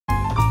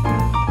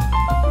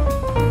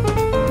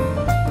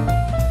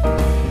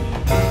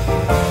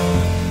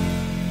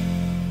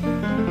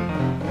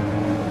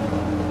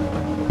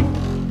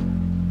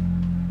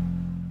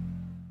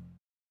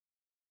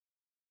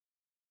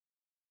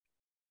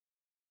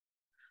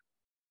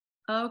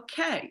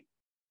Okay,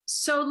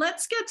 so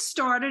let's get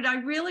started. I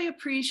really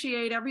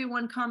appreciate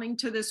everyone coming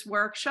to this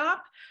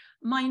workshop.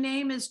 My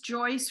name is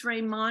Joyce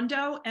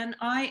Raimondo, and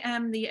I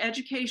am the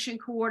Education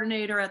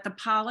Coordinator at the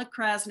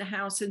Pollock-Krasner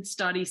House and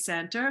Study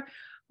Center.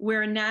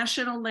 We're a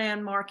national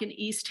landmark in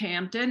East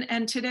Hampton,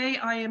 and today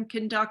I am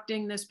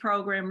conducting this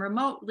program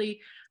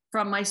remotely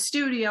from my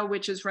studio,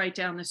 which is right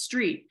down the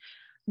street.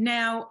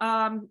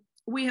 Now,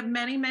 we have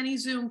many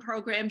Zoom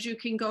programs. You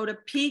can go to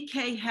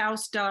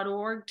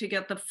pkhouse.org to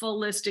get the full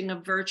listing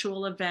of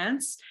virtual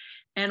events.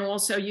 And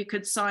also you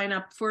could sign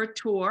up for a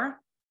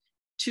tour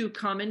to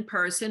come in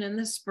person in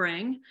the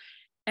spring.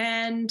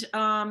 And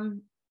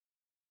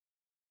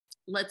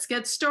let's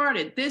get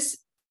started. This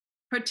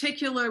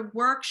particular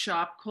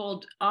workshop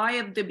called Eye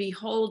of the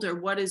Beholder,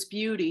 What is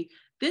Beauty?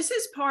 This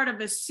is part of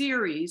a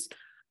series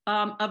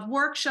of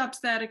workshops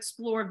that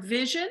explore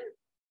vision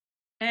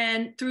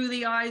and through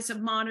the eyes of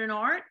modern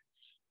art.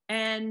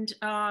 And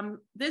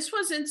this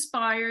was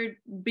inspired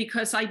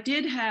because I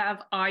did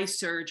have eye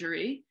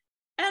surgery,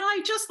 and I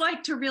just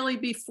like to really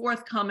be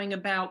forthcoming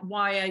about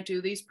why I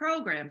do these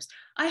programs.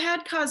 I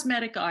had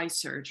cosmetic eye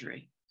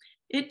surgery.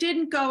 It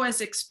didn't go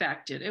as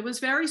expected. It was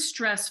very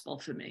stressful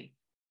for me.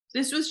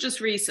 This was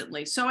just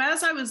recently. So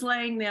as I was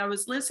laying there, I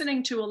was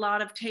listening to a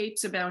lot of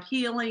tapes about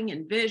healing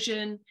and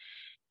vision,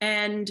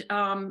 and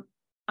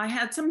I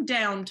had some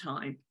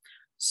downtime.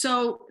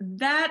 So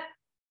that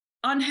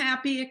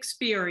unhappy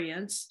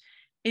experience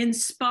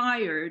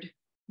inspired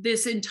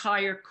this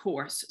entire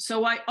course.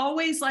 So I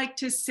always like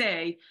to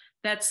say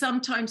that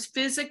sometimes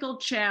physical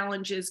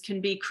challenges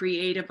can be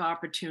creative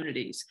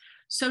opportunities.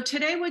 So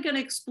today we're going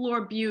to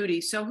explore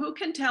beauty. So who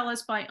can tell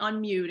us by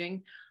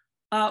unmuting,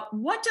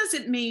 what does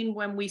it mean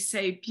when we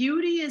say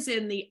beauty is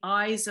in the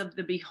eyes of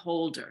the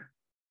beholder?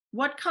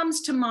 What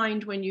comes to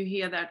mind when you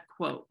hear that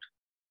quote?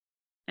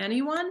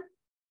 Anyone?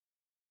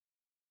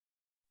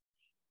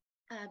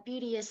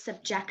 Beauty is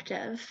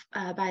subjective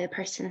by the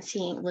person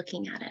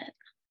looking at it.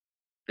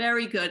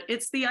 Very good.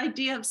 It's the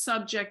idea of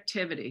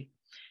subjectivity.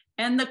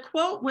 And the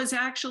quote was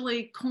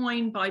actually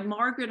coined by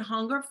Margaret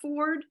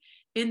Hungerford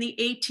in the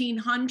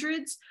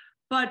 1800s,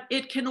 but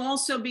it can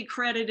also be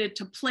credited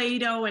to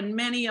Plato and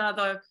many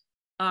other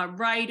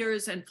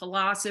writers and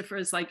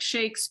philosophers like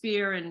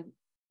Shakespeare, and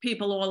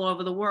people all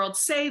over the world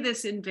say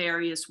this in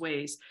various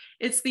ways.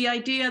 It's the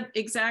idea,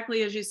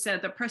 exactly as you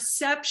said, the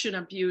perception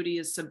of beauty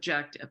is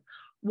subjective.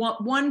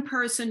 What one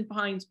person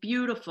finds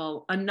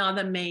beautiful,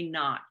 another may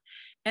not.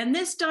 And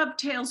this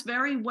dovetails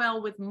very well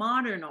with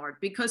modern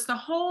art, because the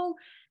whole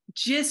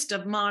gist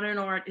of modern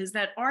art is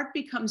that art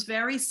becomes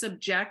very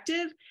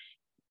subjective,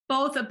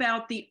 both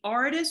about the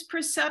artist's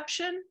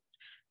perception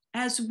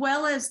as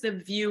well as the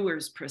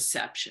viewer's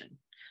perception.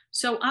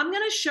 So I'm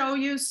going to show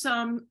you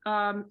some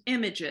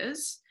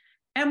images,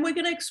 and we're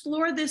going to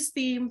explore this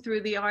theme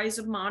through the eyes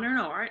of modern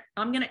art.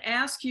 I'm going to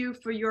ask you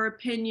for your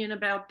opinion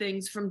about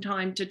things from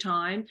time to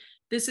time.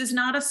 This is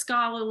not a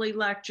scholarly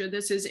lecture.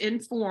 This is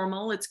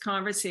informal. It's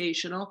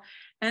conversational.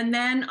 And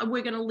then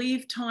we're going to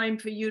leave time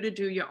for you to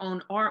do your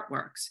own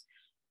artworks.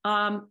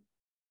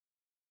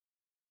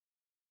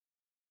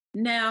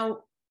 Now,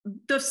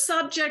 the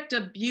subject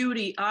of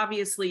beauty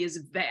obviously is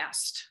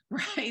vast,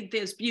 right?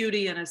 There's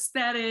beauty in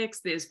aesthetics,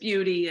 there's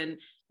beauty in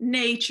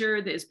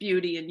nature, there's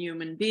beauty in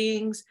human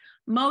beings.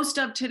 Most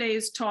of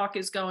today's talk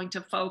is going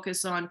to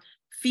focus on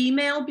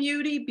female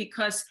beauty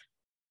because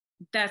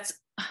that's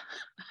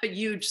a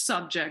huge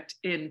subject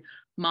in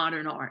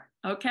modern art,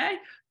 okay?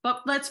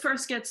 But let's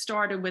first get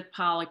started with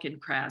Pollock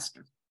and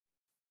Krasner.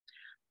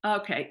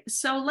 Okay,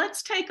 so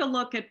let's take a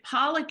look at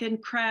Pollock and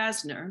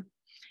Krasner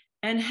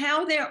and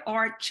how their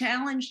art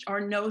challenged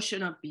our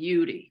notion of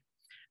beauty.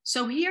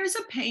 So here's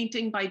a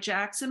painting by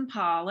Jackson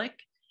Pollock,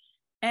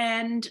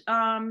 and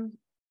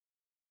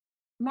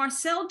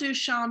Marcel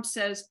Duchamp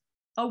says,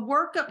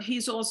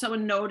 he's also a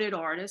noted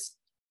artist.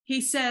 He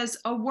says,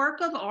 a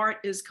work of art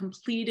is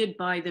completed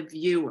by the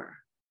viewer.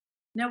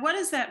 Now, what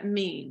does that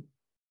mean?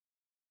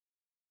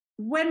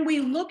 When we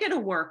look at a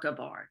work of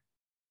art,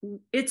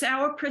 it's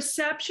our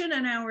perception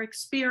and our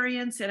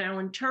experience and our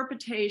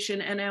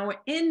interpretation and our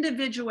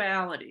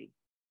individuality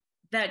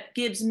that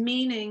gives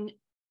meaning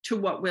to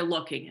what we're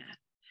looking at.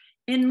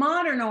 In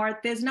modern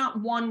art, there's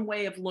not one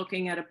way of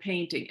looking at a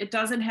painting. It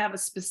doesn't have a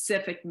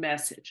specific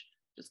message.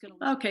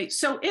 Okay,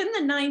 so in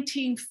the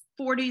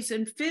 1940s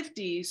and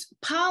 50s,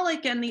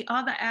 Pollock and the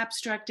other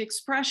abstract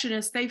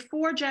expressionists, they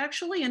forge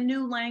actually a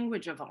new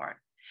language of art.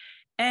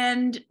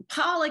 And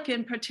Pollock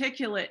in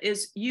particular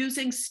is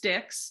using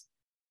sticks,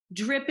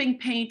 dripping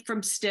paint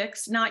from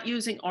sticks, not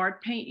using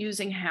art paint,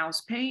 using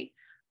house paint,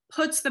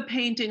 puts the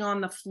painting on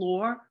the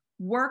floor,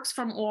 works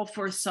from all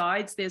four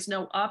sides. There's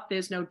no up,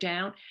 there's no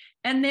down,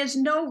 and there's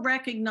no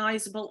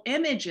recognizable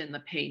image in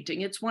the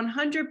painting. It's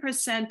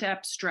 100%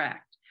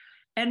 abstract.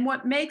 And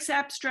what makes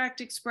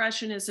abstract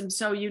expressionism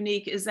so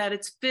unique is that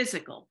it's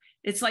physical.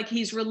 It's like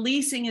he's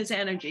releasing his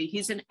energy.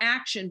 He's an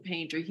action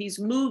painter. He's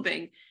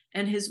moving,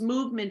 and his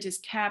movement is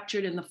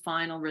captured in the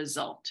final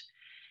result.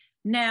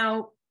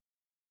 Now,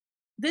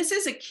 this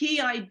is a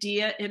key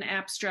idea in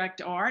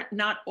abstract art,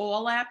 not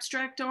all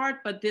abstract art,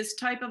 but this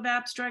type of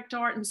abstract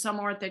art and some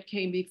art that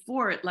came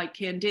before it, like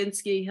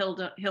Kandinsky,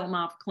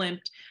 Hilma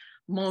Klimt,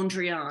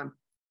 Mondrian.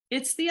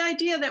 It's the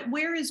idea that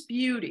where is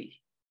beauty?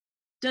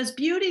 Does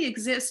beauty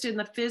exist in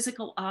the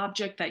physical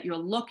object that you're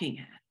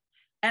looking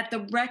at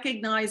the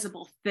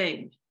recognizable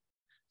thing?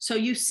 So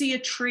you see a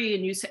tree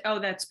and you say, oh,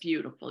 that's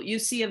beautiful. You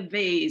see a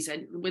vase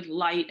and with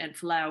light and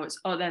flowers.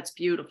 Oh, that's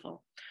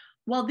beautiful.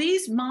 Well,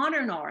 these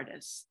modern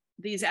artists,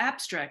 these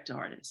abstract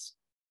artists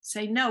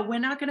say, no, we're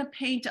not going to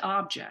paint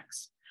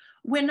objects.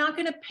 We're not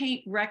going to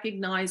paint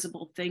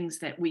recognizable things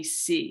that we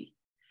see.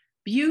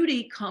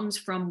 Beauty comes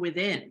from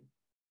within.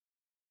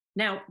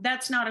 Now,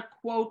 that's not a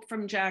quote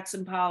from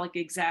Jackson Pollock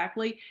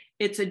exactly.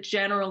 It's a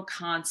general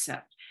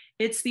concept.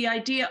 It's the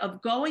idea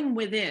of going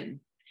within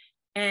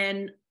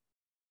and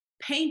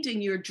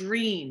painting your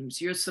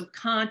dreams, your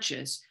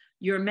subconscious,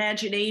 your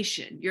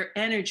imagination, your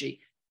energy,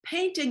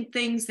 painting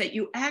things that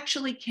you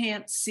actually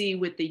can't see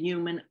with the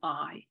human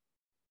eye,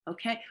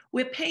 okay?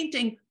 We're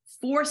painting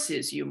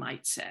forces, you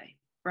might say,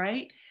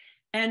 right?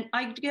 And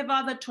I give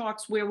other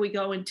talks where we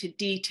go into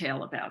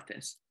detail about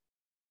this.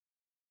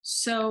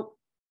 So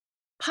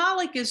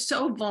Pollock is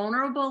so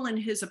vulnerable in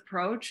his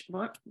approach.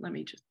 What? Let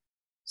me just,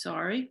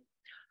 sorry.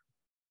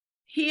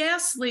 He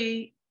asks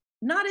Lee,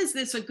 not is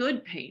this a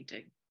good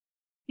painting?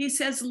 He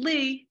says,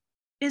 Lee,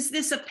 is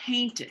this a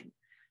painting?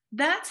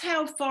 That's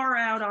how far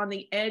out on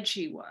the edge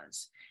he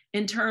was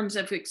in terms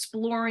of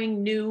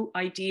exploring new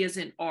ideas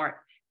in art,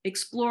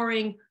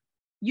 exploring,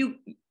 you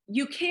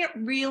can't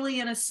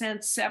really, in a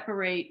sense,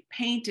 separate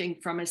painting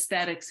from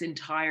aesthetics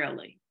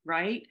entirely,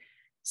 right?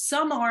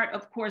 Some art,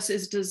 of course,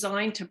 is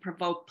designed to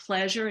provoke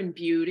pleasure and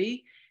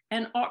beauty,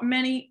 and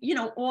many,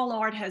 all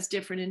art has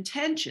different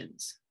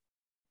intentions.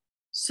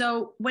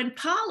 So when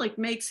Pollock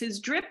makes his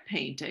drip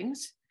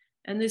paintings,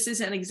 and this is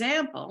an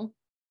example,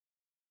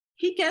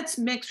 he gets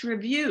mixed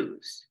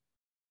reviews.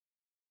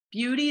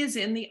 Beauty is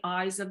in the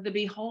eyes of the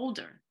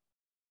beholder.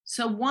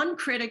 So one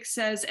critic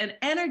says, an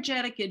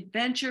energetic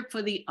adventure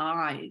for the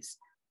eyes.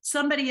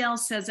 Somebody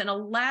else says, an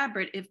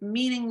elaborate, if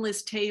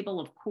meaningless table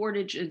of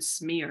cordage and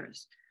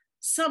smears.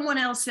 Someone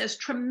else says,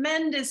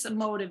 tremendous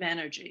emotive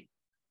energy.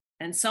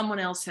 And someone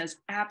else says,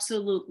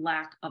 absolute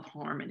lack of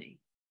harmony.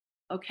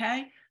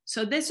 Okay?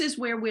 So this is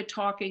where we're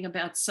talking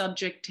about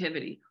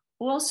subjectivity.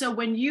 Also,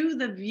 when you,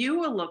 the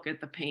viewer, look at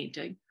the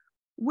painting,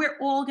 we're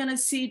all going to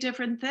see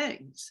different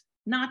things,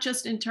 not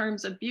just in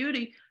terms of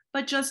beauty,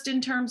 but just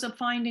in terms of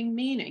finding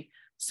meaning.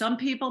 Some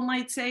people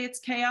might say it's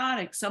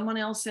chaotic. Someone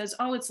else says,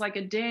 oh, it's like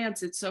a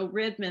dance. It's so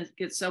rhythmic.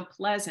 It's so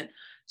pleasant,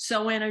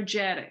 so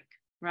energetic,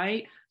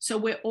 right? So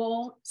we're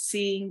all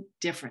seeing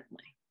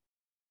differently.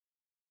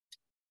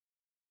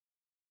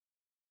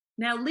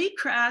 Now, Lee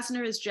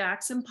Krasner is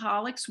Jackson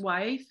Pollock's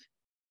wife.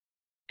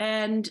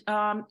 And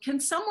can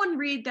someone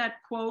read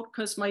that quote?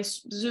 Because my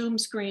Zoom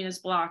screen is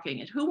blocking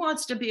it. Who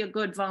wants to be a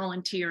good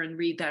volunteer and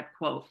read that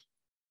quote?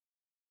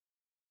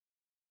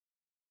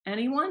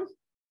 Anyone?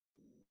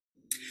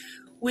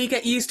 We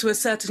get used to a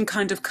certain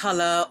kind of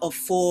colour, of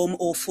form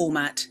or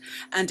format,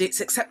 and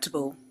it's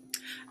acceptable.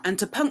 And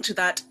to puncture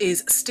that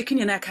is sticking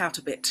your neck out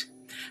a bit.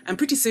 And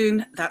pretty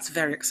soon, that's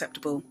very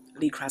acceptable.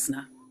 Lee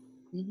Krasner.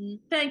 Mm-hmm.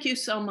 Thank you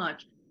so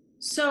much.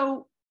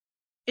 So,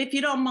 if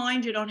you don't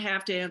mind, you don't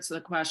have to answer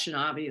the question,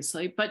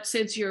 obviously, but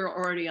since you're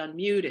already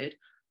unmuted,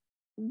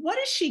 what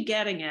is she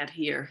getting at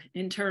here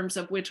in terms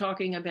of, we're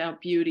talking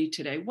about beauty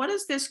today? What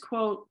does this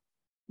quote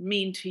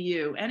mean to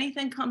you?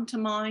 Anything come to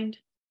mind?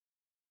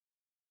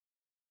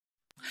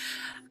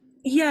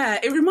 Yeah,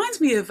 it reminds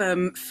me of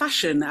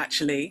fashion,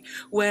 actually,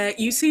 where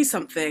you see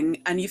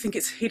something and you think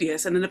it's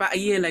hideous, and then about a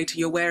year later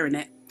you're wearing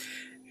it.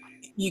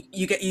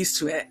 You get used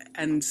to it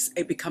and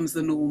it becomes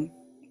the norm.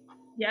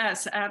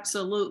 Yes,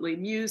 absolutely.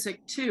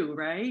 Music too,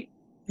 right?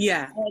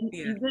 Yeah. And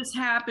Yeah. this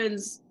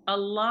happens a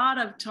lot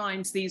of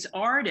times, these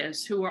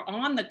artists who are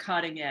on the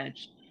cutting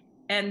edge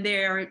and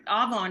they're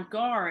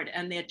avant-garde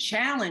and they're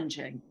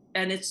challenging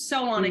and it's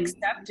so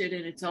unaccepted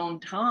in its own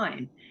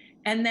time.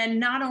 And then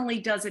not only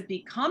does it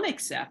become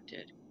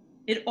accepted,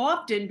 it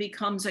often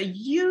becomes a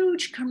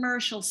huge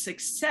commercial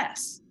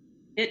success.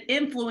 It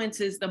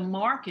influences the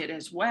market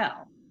as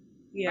well,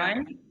 Yeah.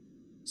 right?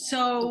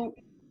 So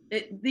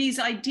these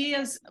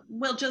ideas,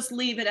 we'll just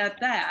leave it at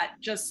that,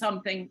 just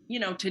something,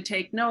 to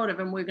take note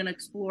of, and we're going to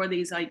explore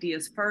these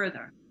ideas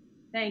further.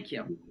 Thank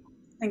you.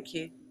 Thank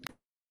you.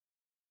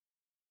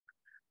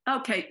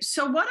 Okay,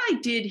 so what I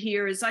did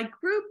here is I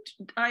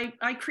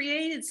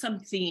created some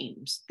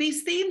themes.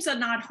 These themes are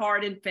not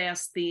hard and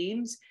fast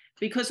themes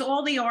because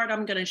all the art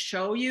I'm going to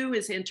show you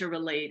is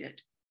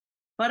interrelated.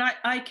 But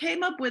I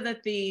came up with a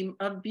theme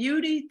of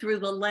beauty through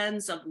the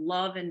lens of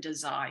love and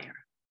desire.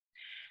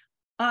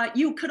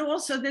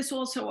 This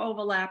also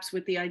overlaps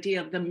with the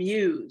idea of the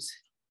muse,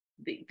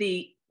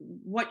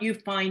 what you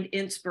find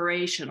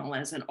inspirational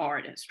as an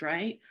artist,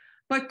 right?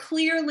 But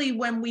clearly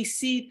when we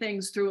see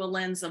things through a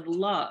lens of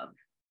love,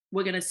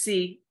 we're going to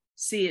see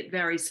it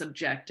very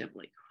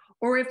subjectively.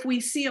 Or if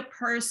we see a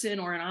person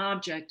or an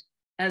object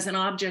as an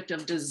object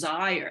of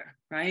desire,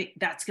 right?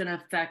 That's going to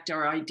affect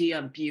our idea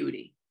of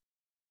beauty.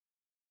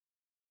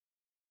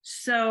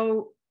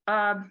 So,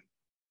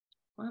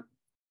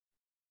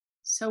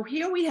 so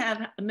here we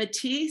have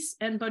Matisse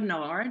and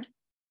Bernard,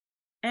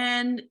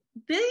 and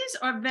these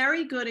are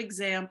very good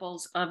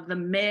examples of the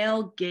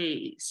male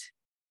gaze.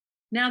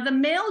 Now, the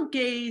male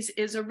gaze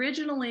is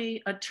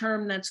originally a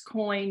term that's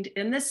coined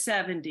in the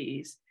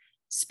 70s,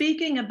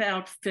 speaking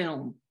about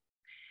film.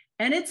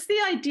 And it's the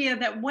idea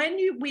that when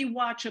we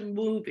watch a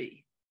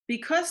movie,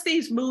 because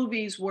these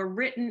movies were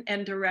written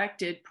and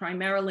directed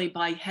primarily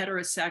by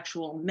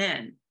heterosexual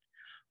men,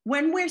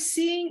 when we're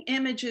seeing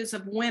images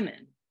of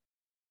women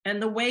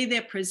and the way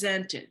they're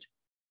presented,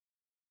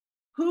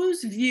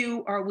 whose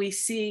view are we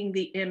seeing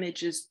the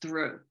images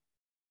through?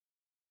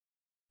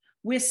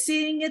 We're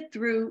seeing it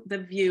through the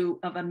view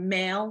of a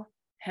male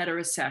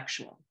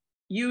heterosexual,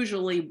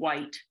 usually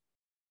white,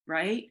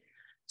 right?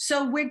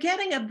 So we're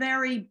getting a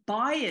very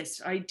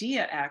biased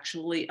idea,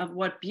 actually, of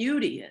what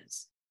beauty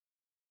is,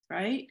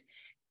 right?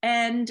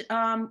 And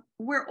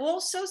we're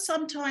also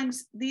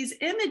sometimes, these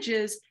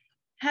images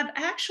have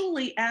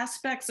actually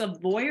aspects of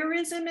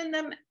voyeurism in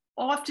them,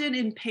 often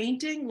in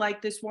painting,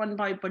 like this one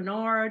by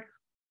Bernard,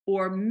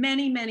 or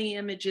many, many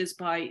images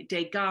by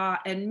Degas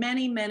and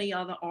many, many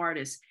other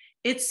artists.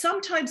 It's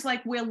sometimes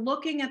like we're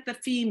looking at the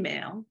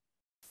female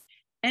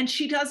and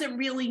she doesn't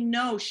really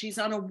know, she's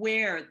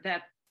unaware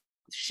that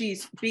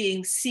she's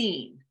being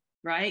seen,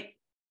 right?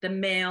 The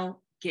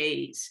male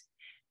gaze.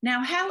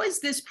 Now, how is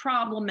this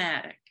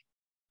problematic?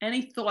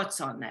 Any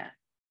thoughts on that?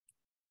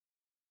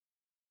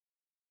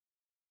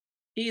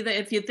 Either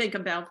if you think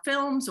about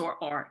films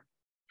or art,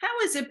 how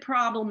is it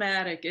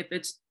problematic if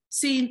it's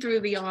seen through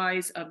the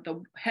eyes of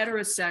the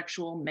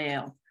heterosexual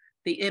male,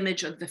 the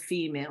image of the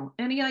female?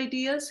 Any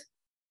ideas?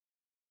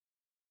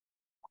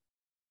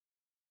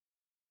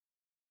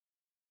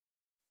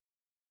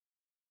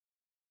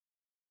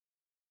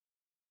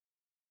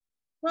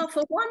 Well,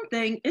 for one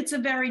thing, it's a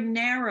very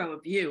narrow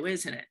view,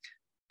 isn't it?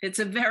 It's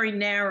a very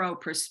narrow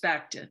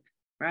perspective,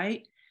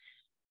 right?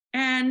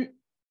 And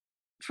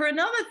for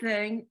another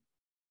thing,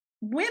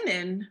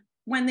 women,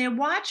 when they're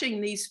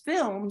watching these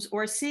films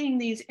or seeing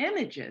these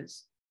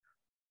images,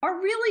 are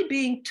really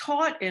being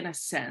taught, in a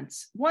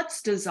sense,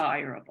 what's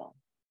desirable,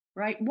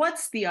 right?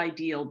 What's the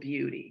ideal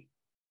beauty?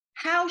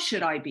 How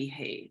should I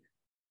behave?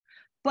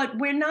 But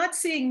we're not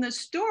seeing the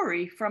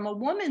story from a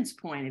woman's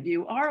point of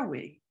view, are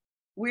we?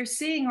 We're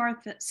seeing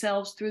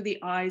ourselves through the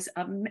eyes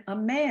of a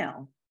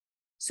male.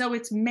 So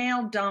it's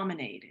male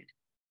dominated.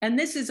 And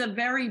this is a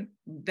very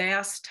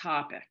vast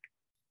topic.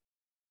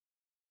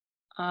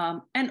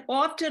 And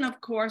often,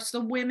 of course,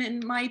 the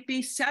women might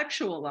be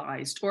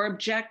sexualized or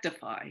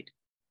objectified.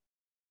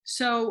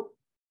 So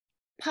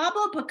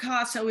Pablo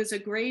Picasso is a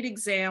great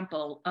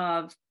example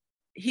of,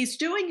 he's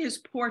doing his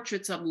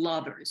portraits of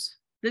lovers.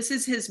 This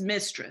is his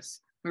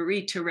mistress,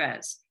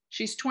 Marie-Thérèse.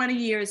 She's 20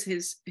 years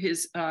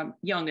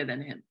younger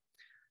than him.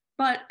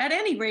 But at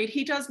any rate,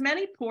 he does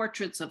many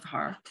portraits of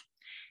her,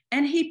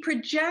 and he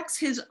projects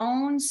his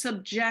own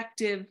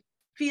subjective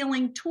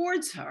feeling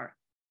towards her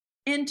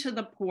into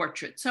the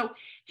portrait. So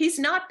he's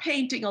not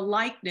painting a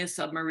likeness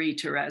of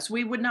Marie-Thérèse.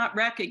 We would not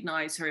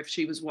recognize her if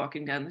she was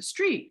walking down the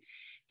street.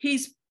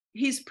 He's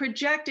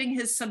projecting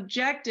his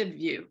subjective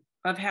view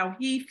of how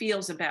he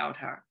feels about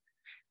her,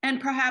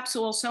 and perhaps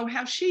also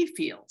how she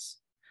feels.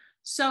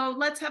 So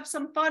let's have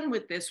some fun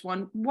with this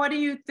one. What do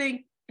you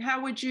think?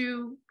 How would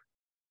you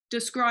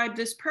describe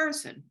this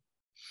person?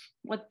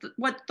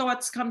 What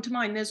thoughts come to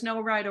mind? There's no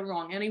right or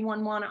wrong.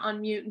 Anyone want to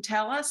unmute and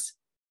tell us?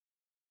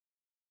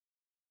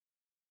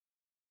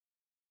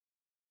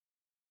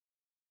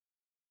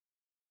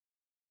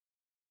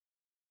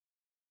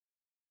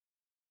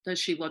 Does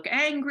she look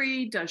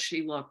angry? Does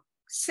she look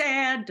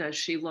sad? Does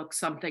she look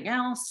something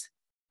else?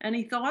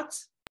 Any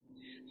thoughts?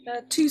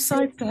 Two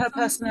sides to her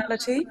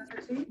personality.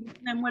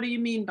 And what do you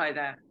mean by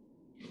that?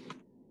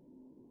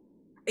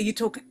 Are you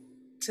talking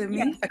to me?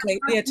 Yes. Okay,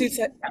 yeah, two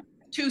sides.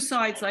 Two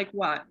sides like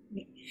what?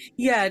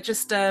 Yeah,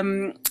 just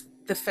the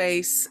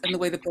face and the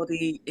way the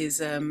body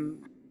is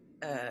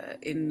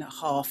in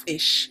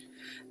half-ish,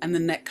 and the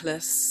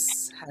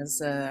necklace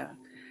has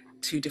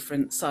two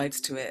different sides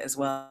to it as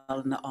well,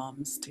 and the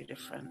arms two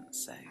different.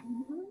 So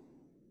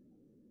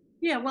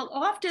yeah, well,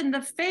 often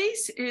the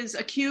face is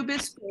a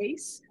cubist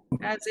face,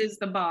 as is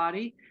the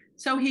body,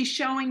 so he's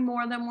showing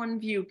more than one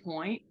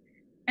viewpoint.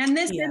 And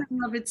this in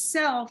and of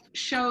itself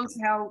shows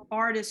how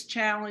artists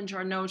challenge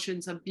our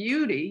notions of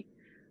beauty.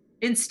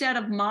 Instead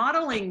of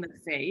modeling the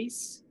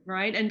face,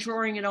 right, and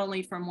drawing it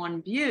only from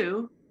one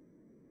view,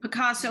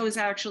 Picasso is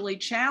actually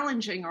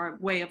challenging our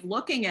way of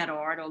looking at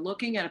art or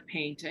looking at a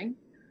painting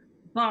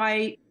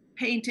by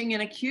painting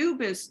in a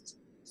cubist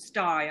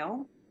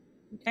style.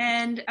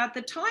 And at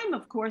the time,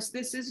 of course,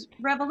 this is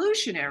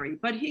revolutionary,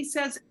 but he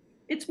says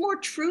it's more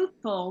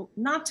truthful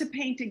not to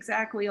paint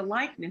exactly a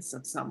likeness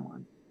of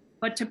someone,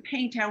 but to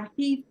paint how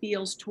he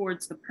feels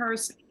towards the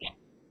person.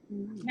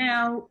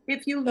 Now,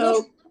 if you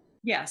look,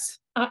 yes.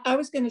 I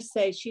was going to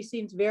say she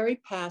seems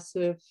very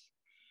passive.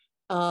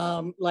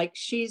 Like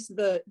she's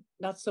the,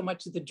 not so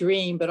much the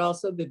dream, but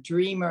also the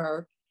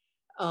dreamer.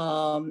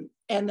 And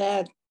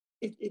that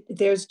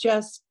there's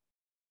just,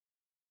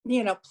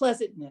 you know,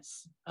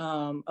 pleasantness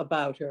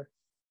about her.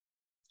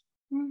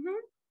 Mm-hmm.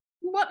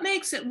 What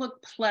makes it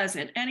look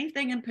pleasant?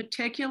 Anything in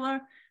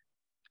particular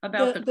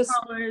about the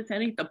colors,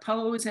 the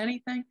pose,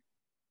 anything?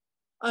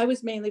 I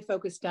was mainly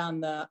focused on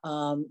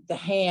the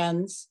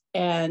hands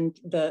and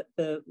the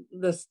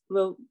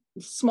little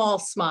small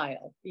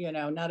smile, you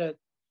know,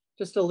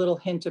 just a little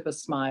hint of a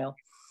smile.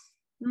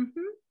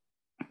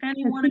 Mm-hmm.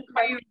 Anyone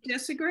agree or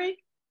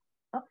disagree?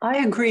 I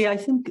agree. I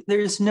think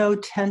there's no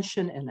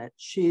tension in it.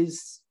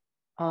 She's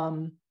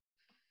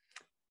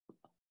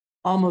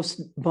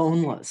almost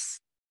boneless.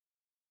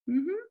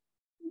 Mm-hmm.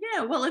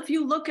 Yeah, well, if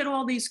you look at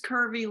all these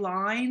curvy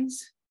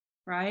lines,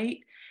 right,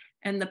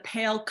 and the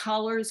pale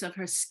colors of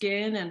her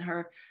skin and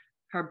her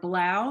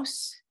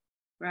blouse,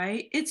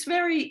 right, it's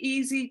very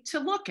easy to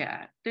look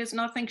at. There's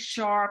nothing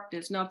sharp,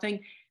 there's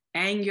nothing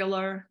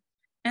angular.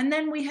 And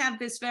then we have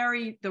this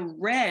the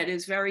red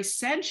is very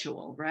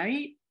sensual,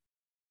 right?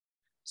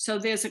 So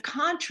there's a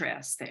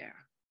contrast there.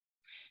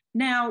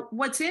 Now,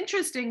 what's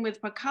interesting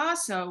with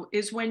Picasso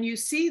is when you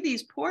see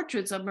these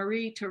portraits of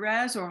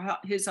Marie-Thérèse or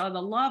his other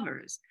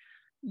lovers,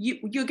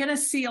 you're going to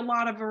see a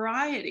lot of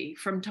variety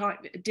from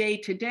day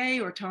to day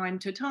or time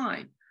to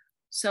time.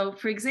 So,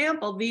 for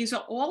example, these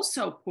are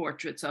also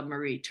portraits of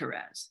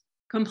Marie-Thérèse,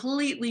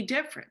 completely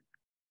different.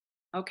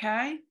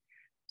 Okay?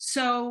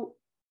 So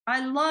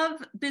I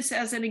love this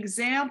as an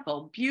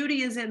example.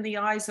 Beauty is in the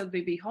eyes of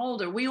the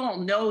beholder. We all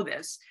know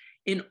this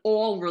in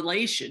all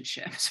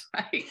relationships,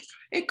 right?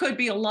 It could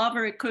be a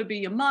lover, it could be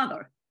your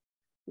mother.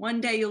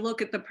 One day you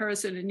look at the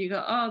person and you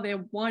go, oh,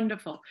 they're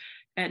wonderful.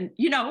 And,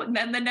 you know, and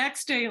then the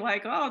next day you're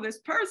like, oh, this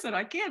person,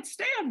 I can't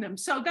stand them.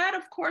 So that,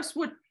 of course,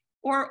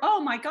 or,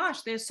 oh my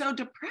gosh, they're so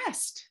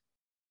depressed,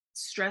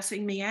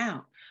 stressing me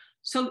out.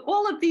 So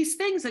all of these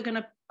things are going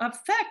to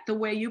affect the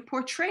way you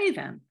portray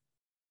them,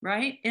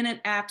 right? In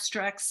an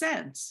abstract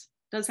sense.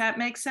 Does that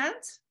make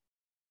sense?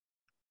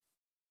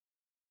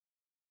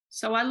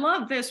 So I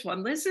love this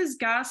one. This is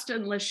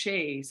Gaston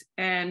Lachaise,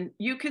 and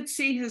you could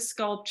see his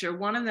sculpture.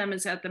 One of them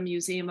is at the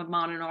Museum of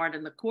Modern Art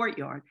in the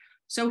courtyard.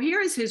 So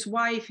here is his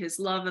wife, his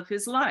love of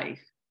his life,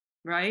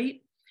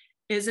 right?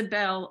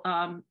 Isabelle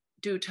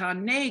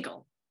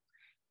Dutton-Nagel.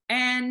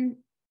 And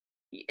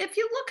if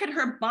you look at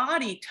her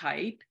body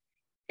type,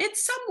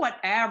 it's somewhat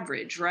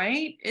average,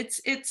 right?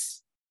 It's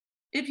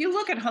if you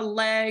look at her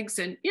legs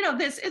and, you know,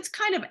 it's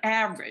kind of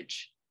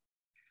average.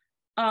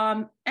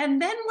 And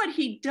then what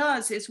he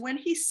does is when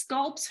he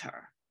sculpts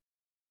her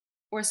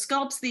or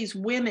sculpts these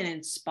women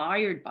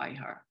inspired by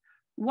her,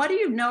 what do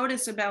you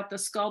notice about the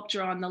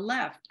sculpture on the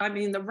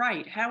the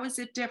right? How is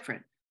it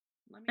different?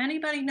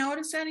 Anybody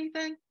notice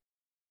anything?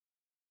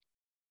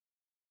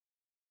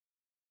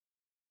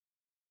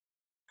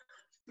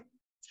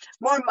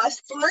 More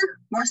muscular,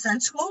 more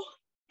sensual.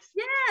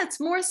 Yeah, it's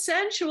more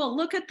sensual.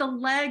 Look at the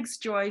legs,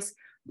 Joyce.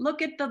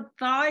 Look at the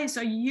thighs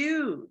are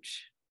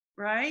huge,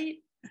 right?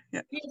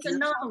 Yeah. Here's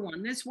another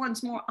one. This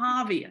one's more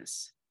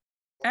obvious.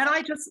 And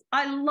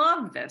I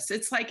love this.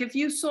 It's like if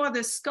you saw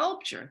this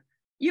sculpture,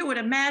 you would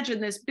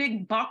imagine this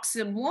big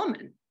buxom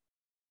woman.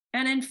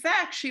 And in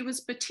fact, she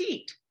was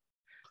petite.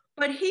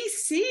 But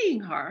he's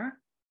seeing her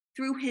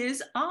through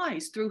his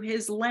eyes, through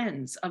his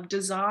lens of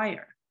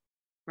desire,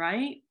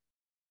 right?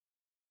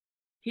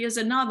 Here's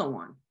another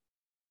one.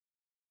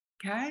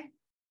 Okay?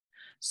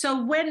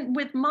 So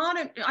with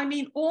modern,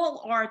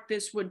 all art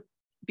this would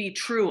be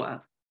true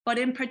of. But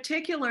in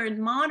particular,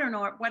 in modern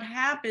art, what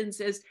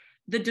happens is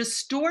the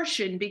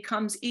distortion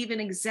becomes even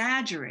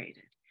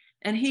exaggerated.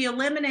 And he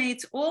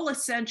eliminates all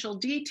essential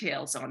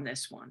details on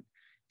this one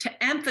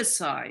to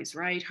emphasize,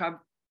 right, her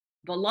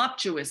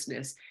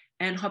voluptuousness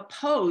and her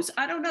pose.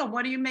 I don't know,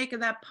 what do you make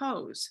of that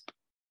pose?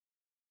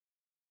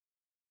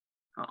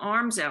 Her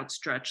arms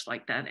outstretched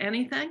like that.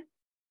 Anything?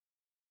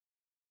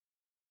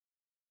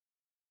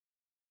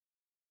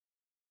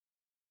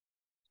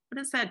 What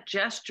does that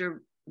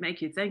gesture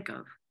make you think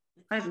of?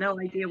 I have no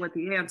idea what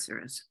the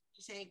answer is.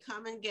 She's saying,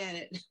 come and get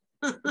it.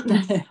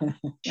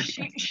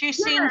 she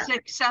seems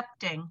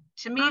accepting.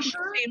 To me, she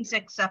seems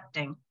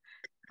accepting.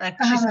 Like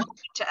she's open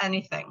to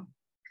anything.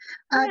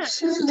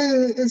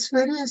 Actually, it's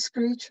very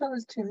spiritual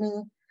to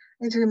me.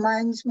 It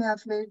reminds me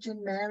of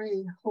Virgin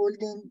Mary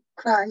holding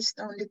Christ,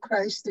 only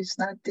Christ is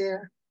not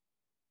there.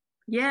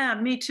 Yeah,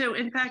 me too.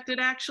 In fact,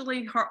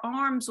 her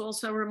arms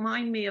also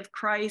remind me of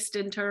Christ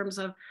in terms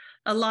of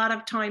a lot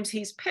of times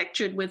he's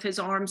pictured with his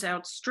arms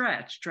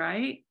outstretched,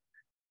 right?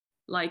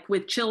 Like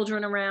with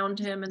children around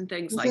him and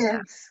things like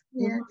that.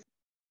 Yes.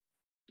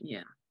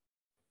 Yeah.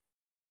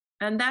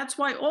 And that's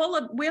why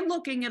we're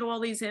looking at all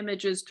these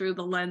images through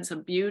the lens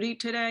of beauty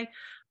today,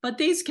 but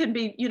these can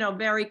be,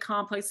 very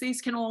complex.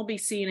 These can all be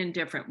seen in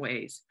different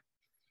ways.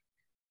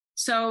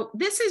 So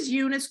this is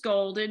Eunice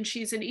Golden.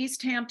 She's an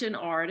East Hampton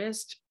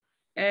artist,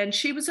 and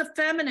she was a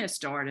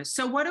feminist artist.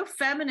 So what do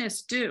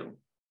feminists do?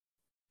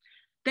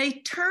 They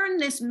turn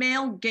this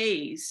male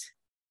gaze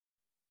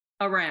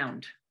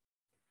around.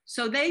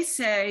 So they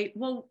say,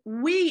 well,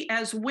 we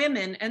as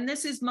women, and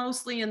this is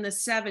mostly in the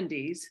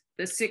 70s,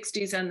 the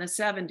 60s and the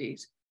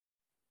 70s,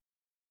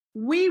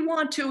 we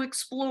want to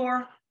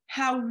explore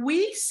how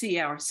we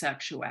see our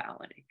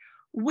sexuality.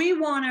 We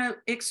want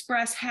to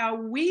express how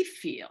we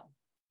feel.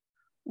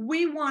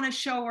 We want to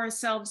show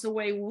ourselves the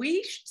way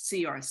we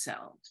see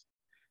ourselves.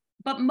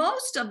 But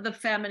most of the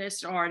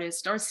feminist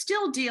artists are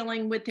still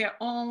dealing with their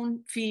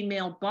own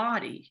female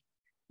body.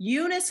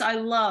 Eunice I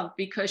love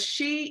because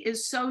she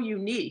is so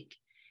unique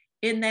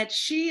in that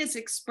she is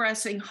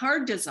expressing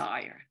her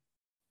desire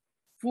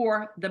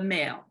for the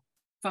male,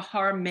 for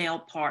her male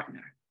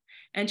partner.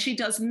 And she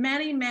does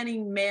many, many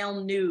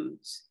male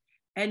nudes.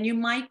 And you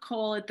might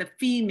call it the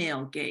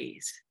female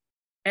gaze.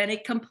 And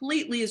it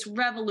completely is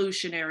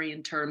revolutionary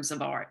in terms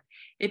of art.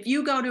 If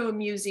you go to a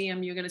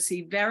museum, you're going to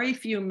see very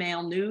few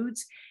male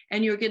nudes,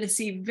 and you're going to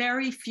see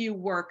very few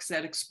works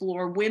that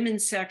explore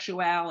women's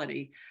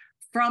sexuality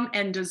from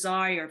and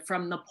desire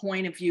from the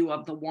point of view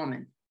of the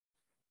woman.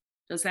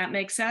 Does that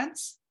make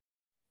sense?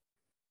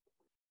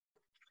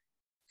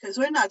 Because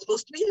we're not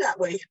supposed to be that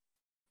way.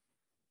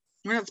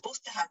 We're not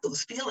supposed to have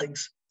those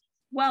feelings.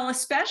 Well,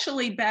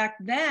 especially back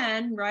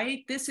then,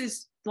 right? This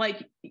is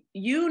like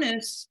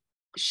Eunice,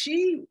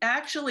 she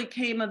actually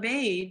came of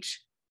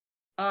age.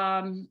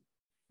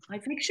 I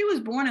think she was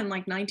born in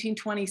like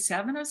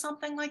 1927 or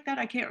something like that.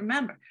 I can't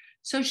remember.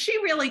 So she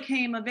really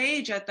came of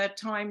age at that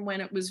time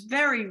when it was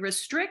very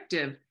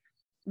restrictive,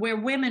 where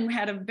women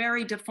had a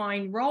very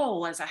defined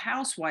role as a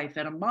housewife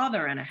and a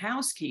mother and a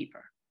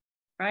housekeeper,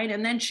 right?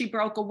 And then she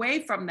broke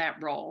away from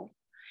that role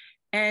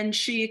and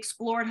she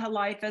explored her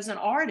life as an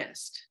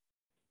artist.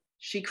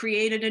 She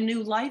created a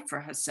new life for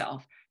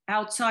herself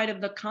outside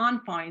of the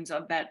confines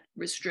of that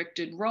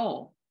restricted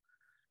role.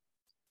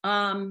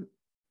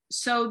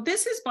 So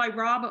this is by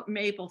Robert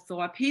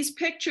Mapplethorpe. He's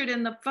pictured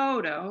in the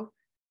photo,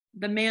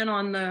 the man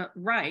on the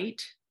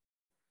right.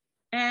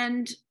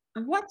 And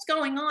what's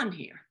going on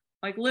here?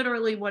 Like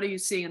literally, what do you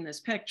see in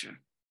this picture?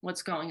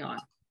 What's going on?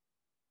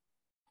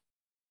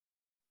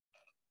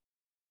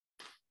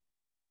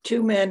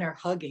 Two men are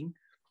hugging.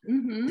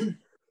 Mm-hmm.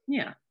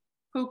 Yeah.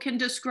 Who can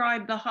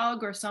describe the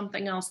hug or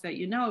something else that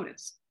you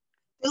notice?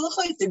 They look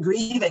like they're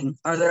grieving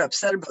or they're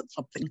upset about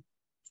something,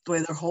 the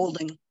way they're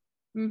holding.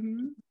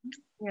 Mm-hmm.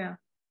 Yeah.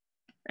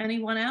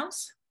 Anyone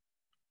else?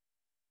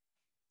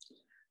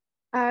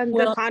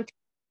 The contour of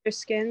their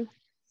skin.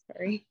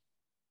 Sorry.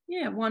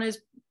 Yeah, one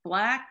is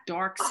black,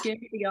 dark skin.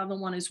 The other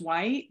one is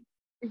white.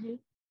 Mm-hmm.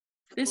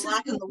 This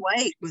Black and the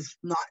white was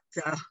not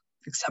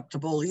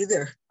acceptable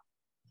either.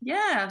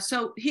 Yeah,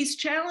 so he's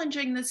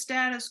challenging the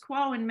status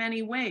quo in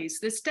many ways.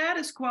 The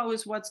status quo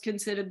is what's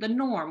considered the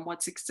norm,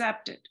 what's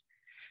accepted.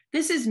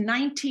 This is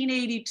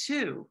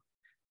 1982.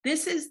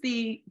 This is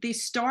the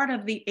start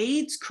of the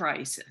AIDS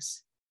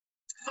crisis,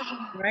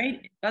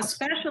 right?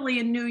 Especially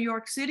in New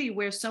York City,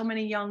 where so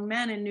many young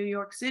men in New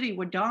York City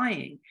were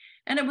dying.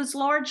 And it was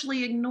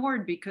largely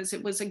ignored because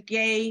it was a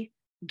gay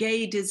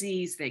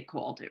disease, they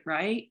called it,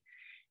 right?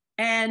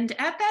 And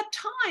at that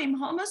time,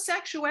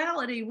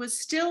 homosexuality was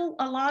still,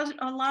 a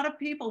lot of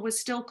people was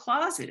still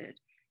closeted.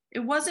 It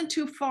wasn't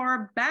too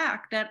far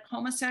back that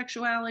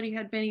homosexuality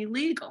had been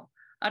illegal.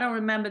 I don't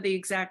remember the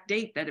exact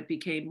date that it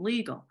became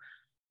legal.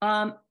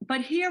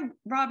 But here,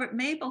 Robert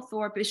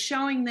Mapplethorpe is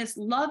showing this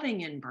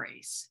loving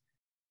embrace,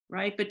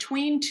 right,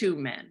 between two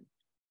men,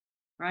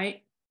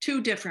 right,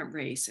 two different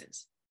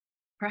races.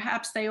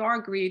 Perhaps they are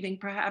grieving,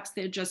 perhaps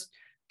they're just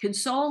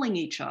consoling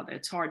each other.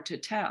 It's hard to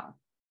tell,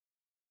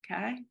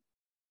 okay?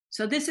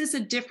 So this is a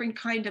different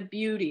kind of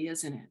beauty,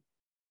 isn't it?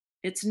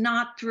 It's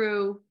not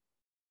through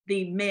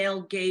the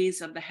male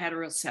gaze of the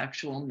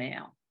heterosexual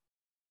male.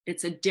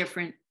 It's a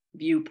different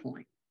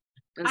viewpoint.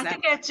 I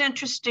think it's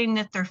interesting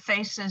that their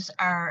faces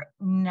are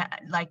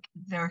like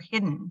they're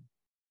hidden.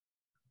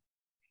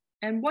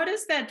 And what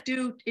does that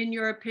do, in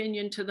your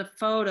opinion, to the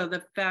photo,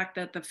 the fact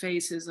that the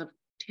faces are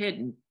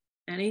hidden?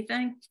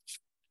 Anything?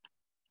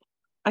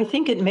 I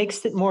think it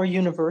makes it more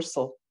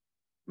universal.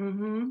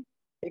 Mm-hmm.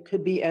 It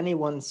could be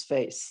anyone's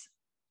face.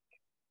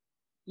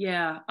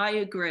 Yeah, I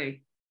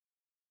agree.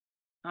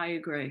 I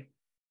agree.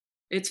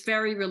 It's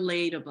very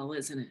relatable,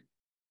 isn't it?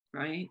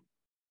 Right?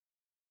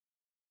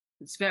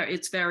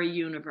 It's very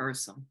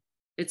universal.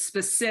 It's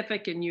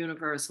specific and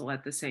universal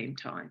at the same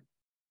time.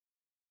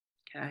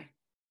 Okay.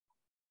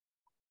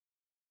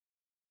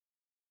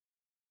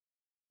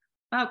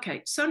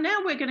 Okay, so now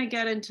we're going to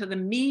get into the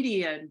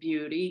media and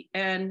beauty,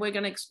 and we're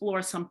going to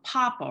explore some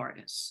pop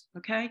artists,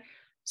 okay?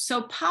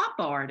 So pop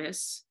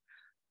artists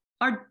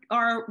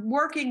are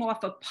working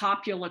off of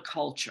popular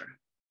culture.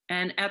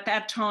 And at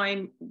that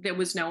time, there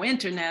was no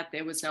internet,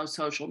 there was no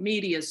social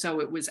media, so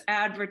it was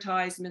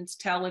advertisements,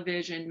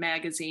 television,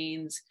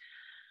 magazines,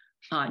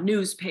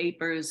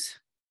 newspapers,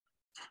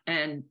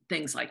 and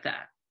things like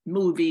that,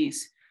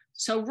 movies.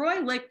 So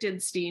Roy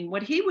Lichtenstein,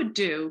 what he would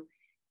do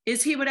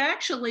is he would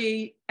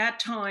actually, at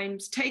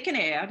times, take an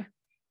ad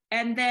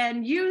and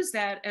then use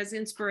that as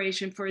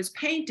inspiration for his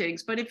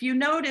paintings. But if you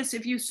notice,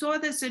 if you saw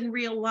this in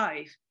real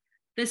life,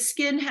 the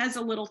skin has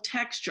a little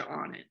texture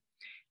on it.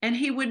 And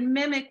he would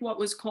mimic what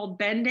was called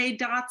Bend-Aid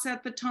dots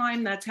at the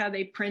time. That's how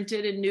they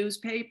printed in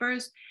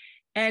newspapers.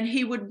 And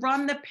he would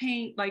run the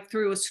paint like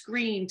through a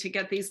screen to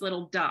get these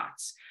little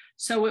dots.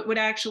 So it would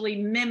actually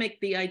mimic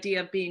the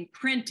idea of being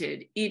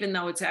printed, even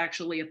though it's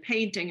actually a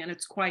painting and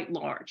it's quite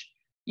large.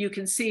 You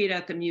can see it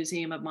at the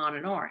Museum of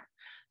Modern Art.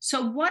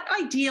 So what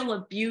ideal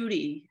of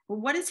beauty, or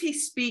what is he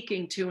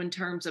speaking to in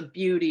terms of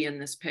beauty in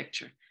this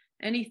picture?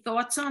 Any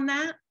thoughts on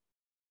that?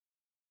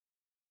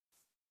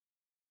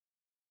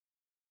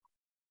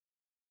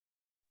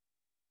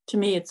 To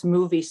me, it's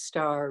movie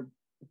star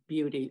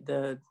beauty,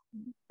 the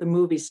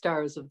movie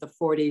stars of the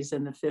 40s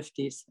and the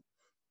 50s.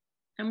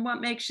 And what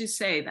makes you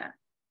say that?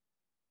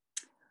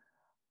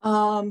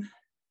 The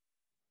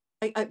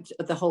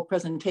whole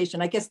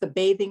presentation, I guess the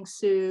bathing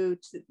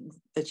suit,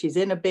 that she's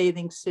in a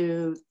bathing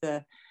suit,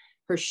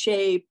 her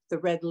shape, the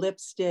red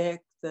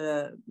lipstick,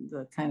 the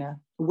kind of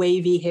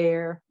wavy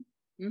hair.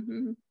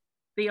 Mm-hmm.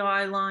 The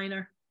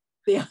eyeliner.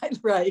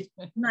 Right.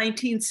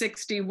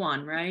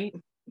 1961, right?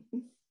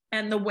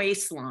 And the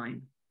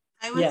waistline.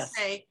 I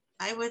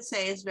would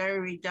say it's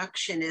very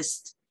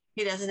reductionist.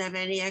 He doesn't have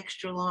any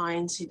extra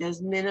lines. He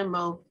does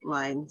minimal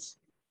lines.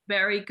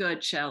 Very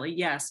good, Shelley.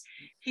 Yes.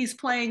 He's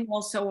playing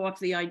also off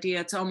the idea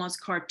it's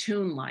almost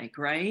cartoon-like,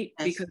 right?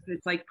 Yes. Because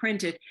it's like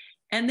printed.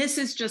 And this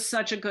is just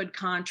such a good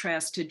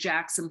contrast to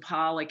Jackson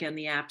Pollock and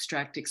the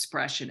abstract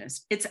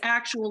expressionist. It's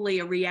actually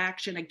a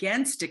reaction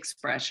against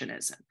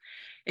expressionism.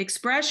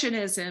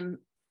 Expressionism,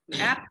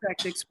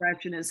 abstract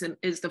expressionism,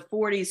 is the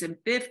 40s and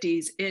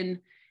 50s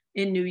in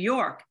New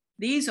York.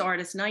 These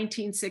artists,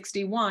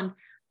 1961,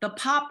 the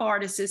pop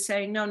artist is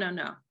saying, no, no,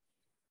 no.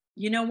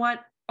 You know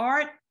what?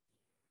 Art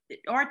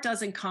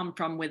doesn't come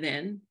from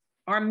within.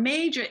 Our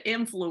major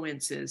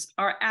influences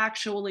are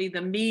actually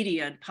the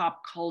media and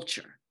pop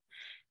culture.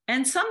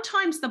 And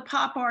sometimes the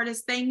pop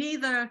artists,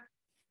 they're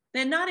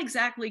not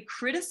exactly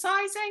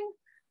criticizing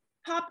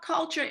pop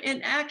culture,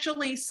 and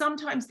actually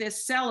sometimes they're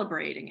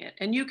celebrating it,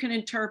 and you can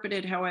interpret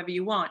it however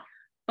you want.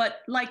 But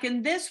like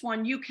in this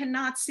one, you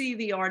cannot see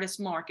the artist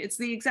mark. It's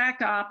the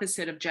exact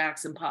opposite of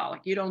Jackson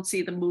Pollock. You don't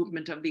see the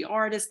movement of the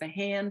artist, the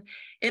hand.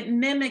 It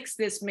mimics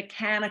this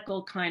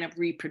mechanical kind of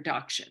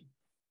reproduction.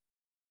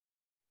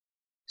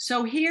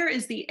 So here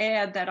is the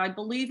ad that I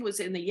believe was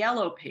in the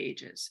Yellow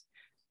Pages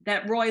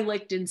that Roy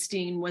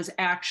Lichtenstein was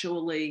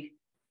actually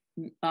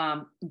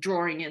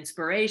drawing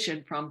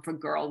inspiration from for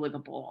Girl with a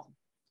Ball.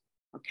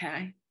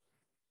 Okay.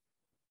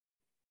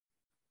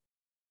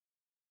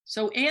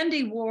 So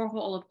Andy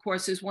Warhol, of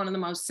course, is one of the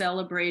most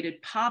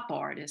celebrated pop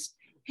artists.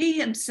 He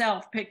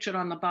himself, pictured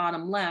on the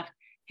bottom left,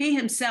 he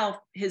himself,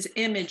 his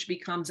image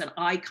becomes an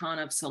icon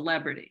of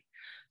celebrity.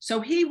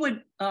 So he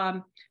would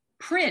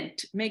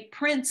make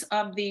prints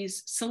of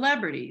these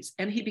celebrities,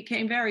 and he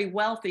became very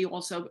wealthy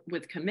also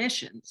with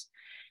commissions.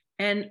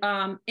 And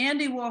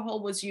Andy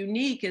Warhol was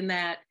unique in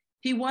that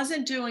he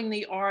wasn't doing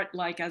the art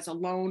like as a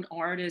lone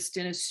artist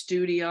in a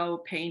studio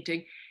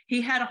painting.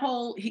 He had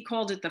he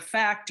called it the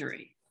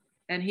factory,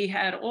 and he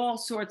had all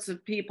sorts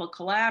of people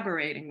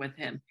collaborating with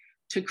him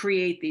to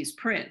create these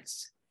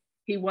prints.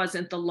 He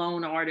wasn't the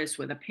lone artist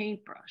with a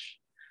paintbrush.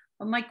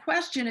 But my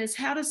question is,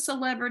 how does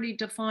celebrity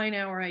define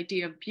our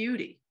idea of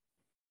beauty?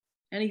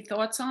 Any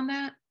thoughts on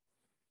that?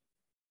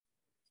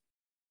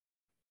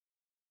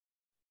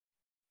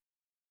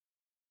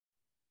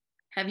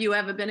 Have you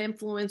ever been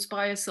influenced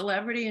by a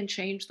celebrity and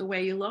changed the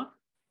way you look?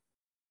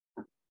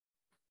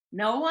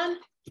 No one?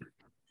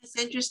 It's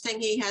interesting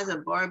he has a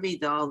Barbie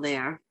doll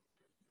there.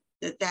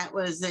 That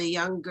was a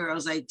young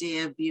girl's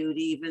idea of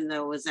beauty, even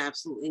though it was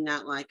absolutely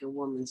not like a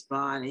woman's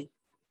body.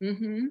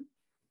 Mm-hmm.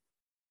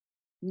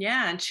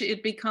 Yeah, and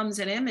it becomes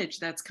an image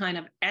that's kind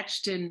of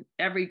etched in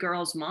every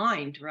girl's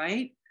mind,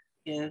 right?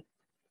 Yeah.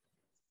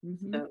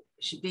 Mm-hmm. So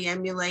you should be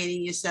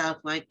emulating yourself,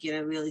 like,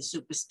 really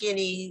super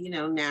skinny,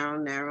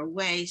 narrow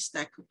waist,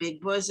 that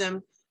big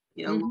bosom,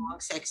 mm-hmm. long,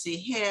 sexy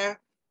hair,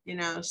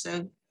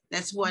 so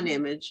that's one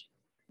image.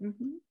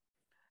 Mm-hmm.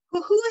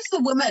 Who is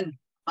the woman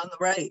on the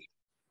right?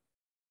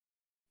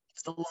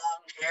 It's the long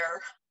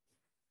hair.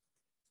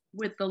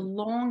 With the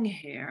long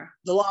hair.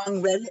 The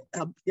long red,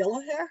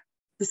 yellow hair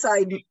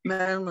beside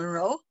Marilyn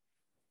Monroe?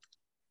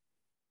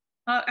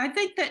 I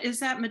think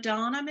is that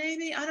Madonna,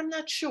 maybe? I'm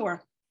not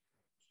sure.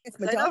 It's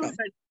Madonna.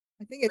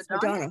 I think it's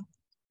Madonna.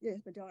 Yeah,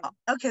 Madonna.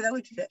 Okay, that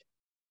would fit.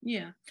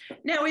 Yeah.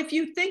 Now, if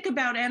you think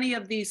about any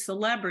of these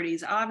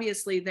celebrities,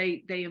 obviously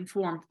they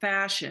inform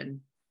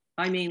fashion.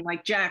 I mean,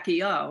 like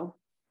Jackie O,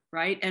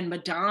 right? And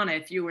Madonna,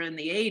 if you were in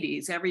the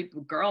 80s, every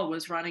girl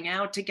was running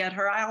out to get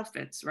her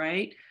outfits,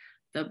 right?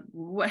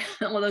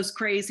 All those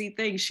crazy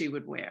things she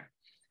would wear.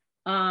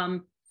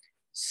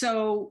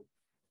 So,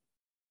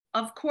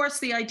 of course,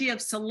 the idea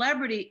of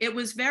celebrity, it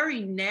was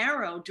very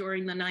narrow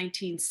during the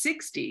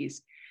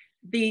 1960s.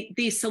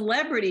 The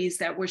celebrities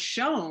that were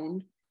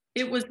shown,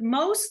 it was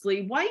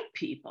mostly white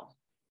people,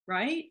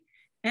 right?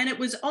 And it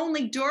was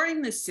only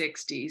during the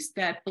 60s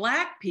that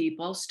Black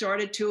people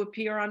started to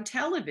appear on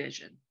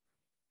television,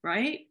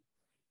 right?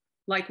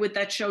 Like with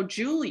that show,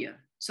 Julia.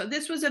 So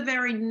this was a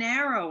very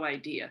narrow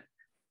idea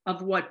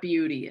of what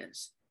beauty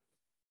is.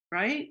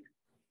 right?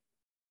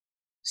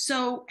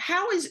 So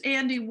how is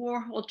Andy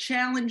Warhol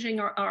challenging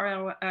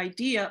our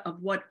idea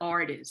of what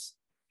art is?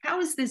 How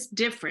is this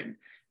different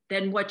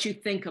than what you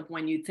think of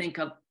when you think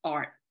of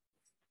art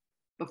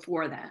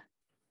before that?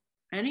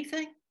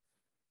 Anything?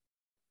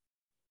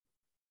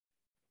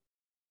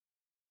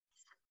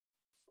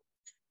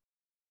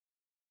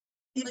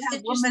 You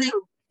have woman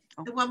who,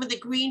 the one with the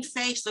green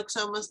face looks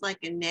almost like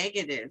a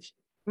negative.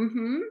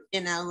 Mm-hmm.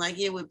 You know, like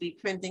you would be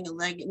printing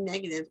a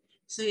negative.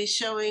 So he's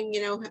showing,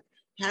 you know,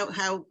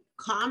 how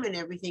common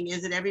everything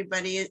is, that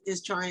everybody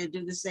is trying to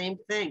do the same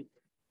thing.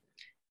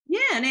 Yeah,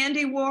 and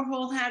Andy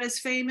Warhol had his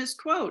famous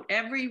quote,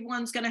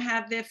 everyone's going to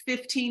have their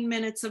 15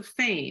 minutes of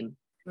fame.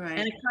 Right.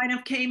 And it kind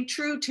of came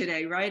true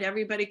today, right?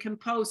 Everybody can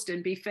post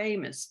and be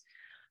famous.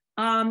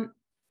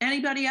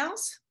 Anybody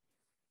else?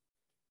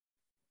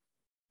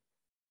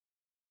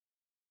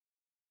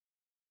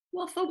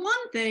 Well, for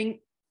one thing,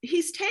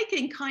 he's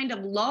taking kind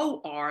of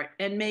low art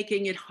and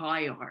making it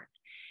high art.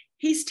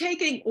 He's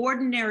taking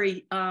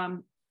ordinary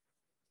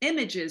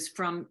images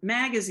from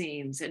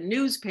magazines and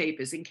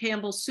newspapers and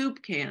Campbell's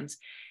soup cans,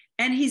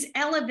 and he's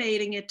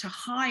elevating it to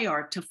high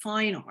art, to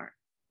fine art,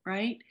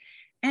 right?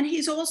 And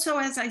he's also,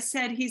 as I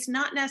said, he's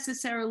not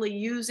necessarily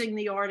using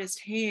the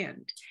artist's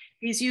hand.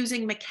 He's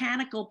using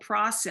mechanical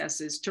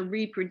processes to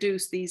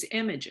reproduce these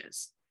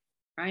images,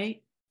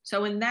 right?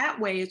 So in that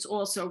way, it's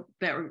also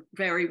very,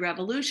 very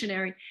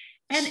revolutionary.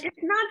 And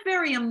it's not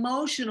very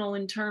emotional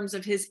in terms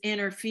of his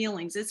inner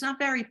feelings. It's not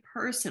very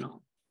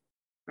personal,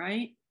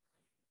 right?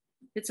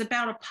 It's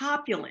about a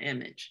popular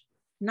image,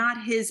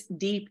 not his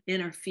deep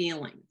inner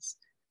feelings.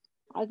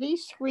 Are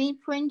these screen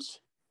prints?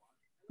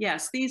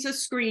 Yes, these are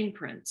screen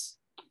prints.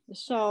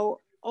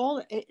 So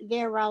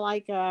there are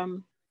like,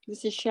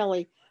 this is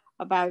Shelley,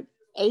 about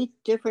 8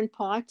 different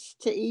parts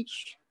to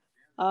each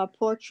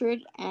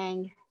portrait,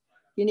 and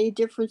you need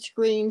different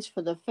screens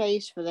for the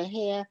face, for the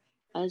hair,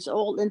 and it's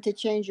all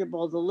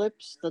interchangeable, the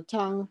lips, the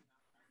tongue.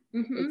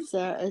 Mm-hmm. It's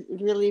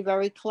really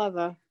very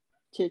clever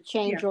to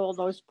change all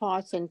those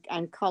parts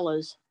and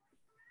colors.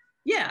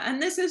 Yeah,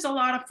 and this is a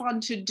lot of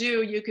fun to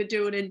do. You could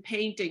do it in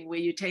painting where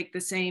you take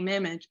the same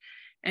image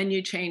and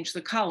you change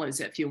the colors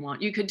if you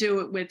want. You could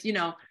do it with, you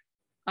know,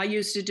 I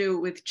used to do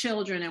it with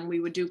children, and we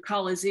would do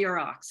color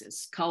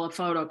Xeroxes, color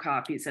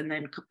photocopies, and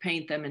then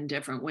paint them in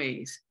different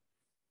ways.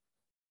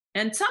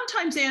 And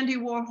sometimes Andy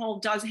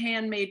Warhol does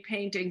handmade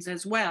paintings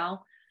as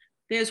well.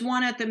 There's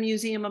one at the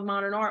Museum of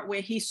Modern Art where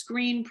he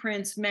screen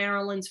prints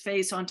Marilyn's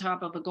face on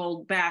top of a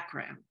gold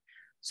background.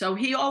 So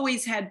he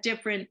always had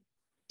different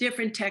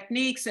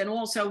techniques, and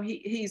also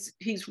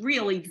he's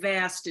really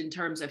vast in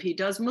terms of, he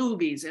does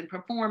movies and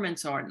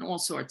performance art and all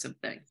sorts of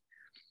things.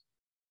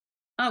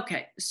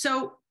 Okay,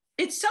 so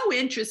it's so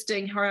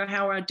interesting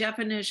how our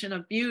definition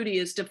of beauty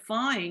is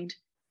defined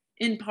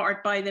in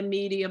part by the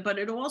media, but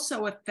it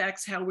also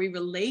affects how we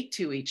relate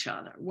to each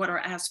other, what our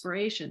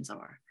aspirations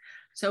are.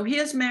 So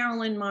here's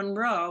Marilyn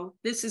Monroe.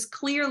 This is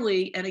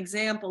clearly an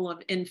example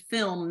of, in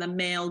film, the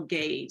male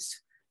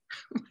gaze,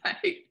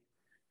 right?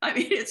 I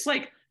mean, it's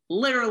like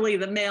literally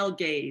the male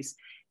gaze,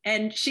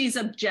 and she's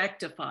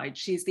objectified.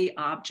 She's the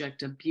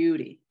object of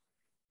beauty.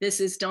 This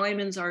is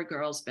Diamonds Are a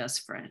Girl's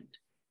Best Friend.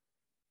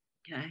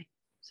 Okay,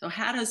 so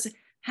how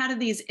do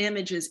these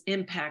images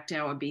impact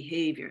our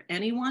behavior?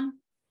 Anyone?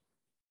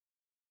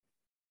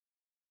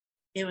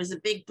 It was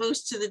a big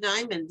boost to the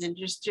diamond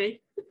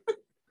industry.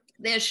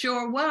 There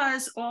sure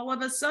was. All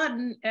of a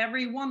sudden,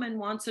 every woman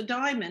wants a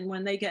diamond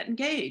when they get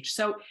engaged.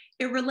 So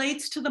it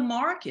relates to the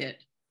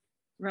market,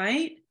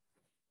 right?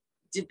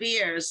 De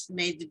Beers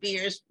made De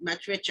Beers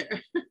much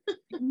richer.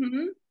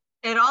 Mm-hmm.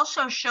 It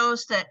also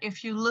shows that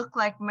if you look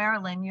like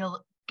Marilyn,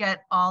 you'll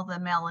get all the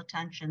male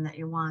attention that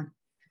you want.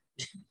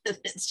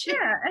 That's true.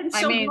 Yeah, and so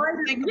I mean,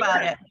 think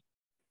about it.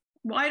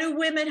 Why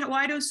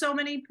do so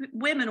many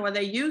women, or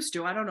they used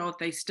to, I don't know if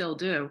they still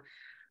do,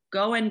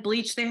 go and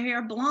bleach their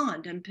hair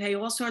blonde and pay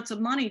all sorts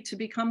of money to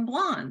become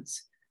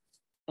blondes?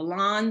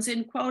 Blondes,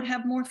 in quote,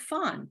 have more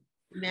fun.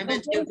 Remember,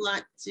 do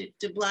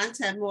blondes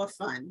have more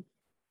fun?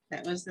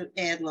 That was the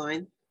ad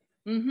line.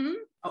 Mm-hmm.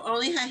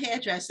 Only her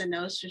hairdresser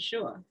knows for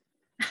sure.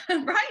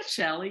 Right,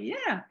 Shelley,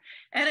 yeah.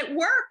 And it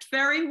worked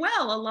very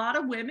well. A lot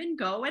of women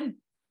go and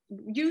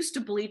used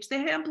to bleach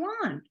their hair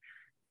blonde,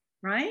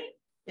 right?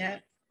 Yeah.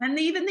 And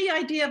even the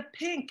idea of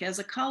pink as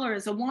a color,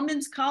 as a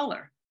woman's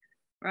color,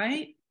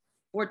 right?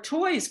 Or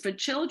toys for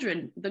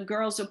children, the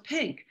girls are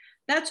pink.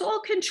 That's all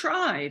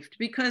contrived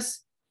because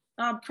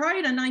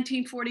prior to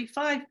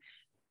 1945,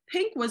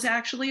 pink was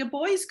actually a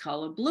boy's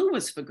color. Blue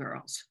was for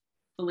girls,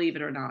 believe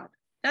it or not.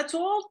 That's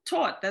all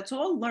taught. That's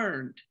all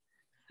learned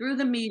through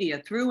the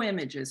media, through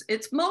images.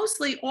 It's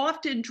mostly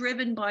often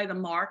driven by the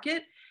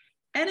market,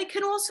 and it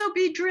can also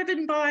be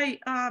driven by,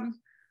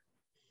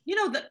 you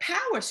know, the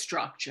power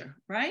structure,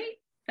 right?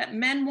 That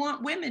men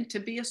want women to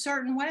be a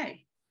certain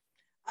way.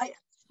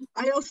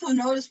 I also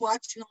noticed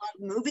watching a lot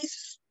of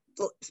movies,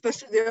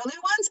 especially the early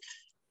ones,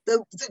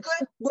 the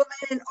good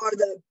woman or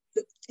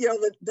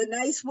the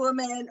nice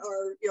woman,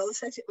 or the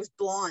sex, it was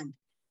blonde,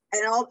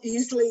 and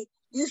usually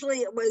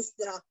it was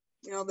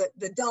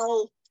the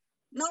dull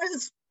not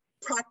as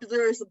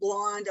popular as the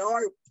blonde,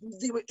 or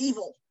they were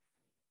evil.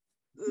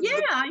 Yeah,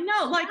 I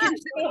know. Like in,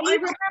 I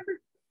remember,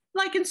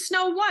 like in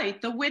Snow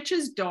White, the witch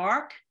is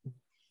dark.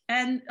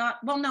 And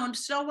well, no,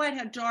 Snow White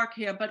had dark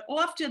hair, but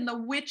often the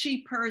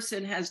witchy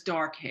person has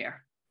dark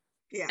hair.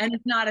 Yeah. And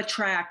is not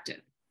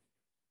attractive.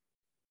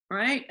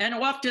 Right? And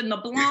often the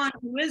blonde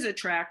who is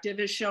attractive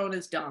is shown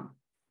as dumb.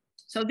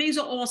 So these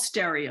are all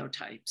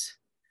stereotypes.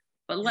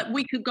 But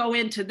we could go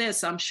into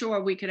this. I'm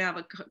sure we could have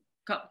a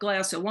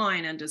glass of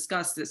wine and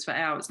discuss this for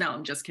hours. No,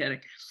 I'm just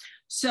kidding.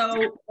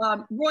 So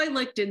Roy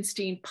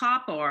Lichtenstein,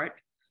 pop art,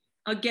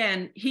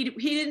 again, he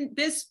didn't,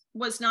 this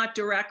was not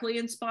directly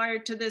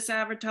inspired to this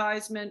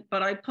advertisement,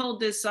 but I pulled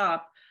this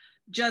up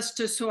just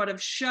to sort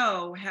of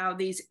show how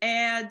these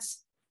ads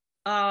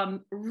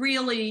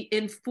really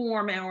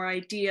inform our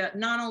idea,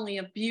 not only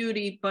of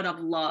beauty, but of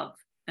love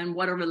and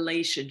what a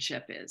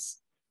relationship is,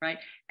 right?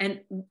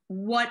 And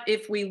what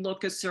if we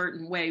look a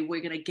certain way,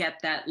 we're going to get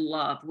that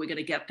love, we're going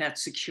to get that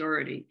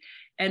security.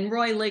 And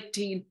Roy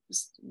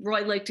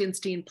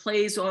Lichtenstein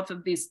plays off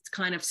of this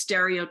kind of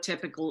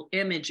stereotypical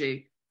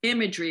imagery,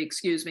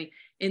 excuse me,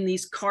 in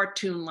these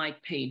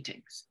cartoon-like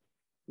paintings,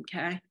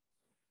 okay?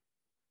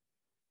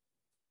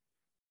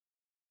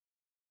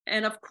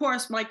 And of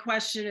course, my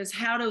question is,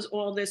 how does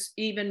all this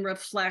even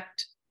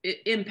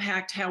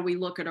impact how we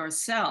look at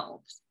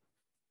ourselves?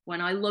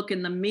 When I look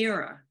in the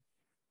mirror,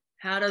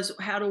 how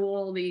do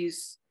all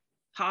these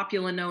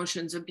popular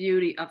notions of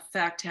beauty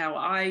affect how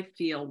I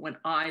feel when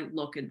I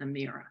look in the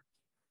mirror?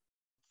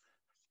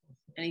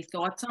 Any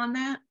thoughts on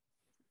that?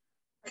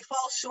 I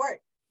fall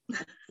short.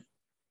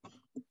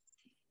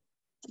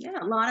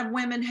 Yeah, a lot of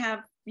women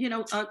have, you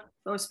know,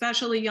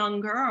 especially young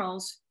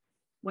girls,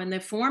 when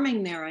they're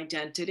forming their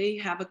identity,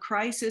 have a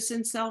crisis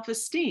in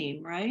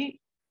self-esteem, right?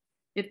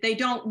 If they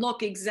don't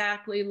look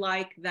exactly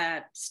like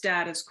that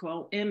status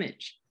quo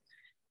image,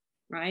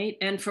 right?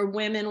 And for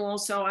women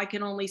also, I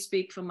can only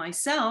speak for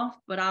myself,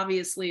 but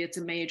obviously it's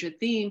a major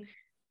theme.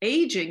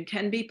 Aging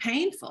can be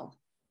painful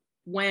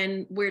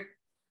when we're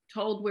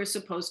told we're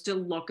supposed to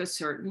look a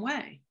certain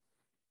way,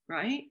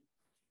 right?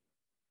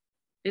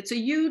 It's a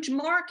huge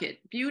market.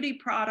 Beauty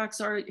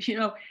products are, you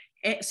know,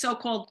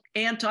 so-called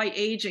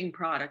anti-aging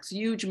products,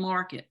 huge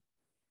market.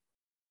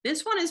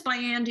 This one is by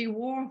Andy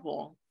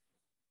Warhol,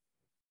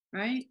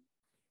 right?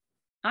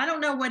 I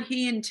don't know what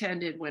he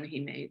intended when he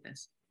made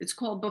this. It's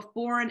called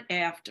Before and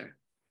After,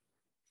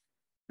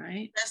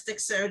 right? Plastic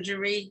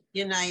surgery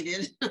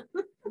united.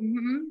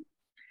 Mm-hmm.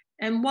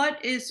 And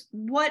what is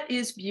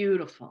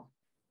beautiful?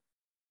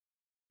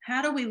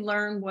 How do we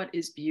learn what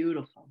is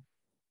beautiful?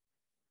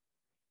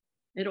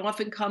 It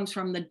often comes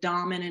from the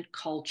dominant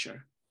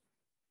culture,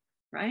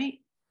 right?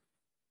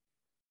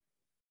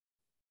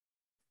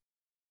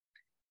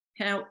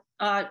 Now,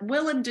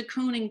 Willem de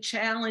Kooning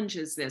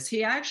challenges this.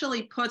 He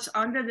actually puts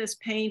under this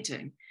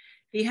painting,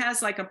 he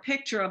has like a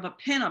picture of a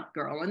pinup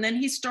girl, and then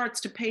he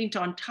starts to paint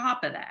on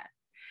top of that.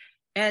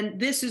 And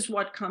this is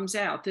what comes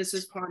out. This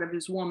is part of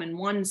his Woman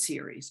One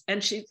series.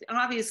 And she,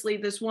 obviously,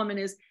 this woman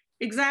is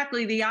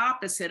exactly the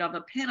opposite of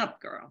a pinup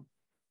girl.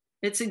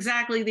 It's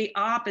exactly the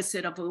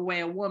opposite of the way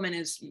a woman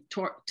is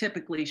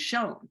typically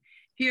shown.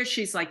 Here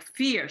she's like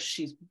fierce,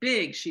 she's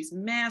big, she's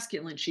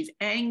masculine, she's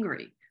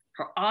angry.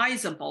 Her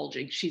eyes are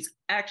bulging, she's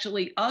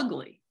actually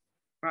ugly,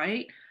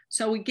 right?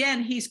 So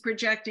again, he's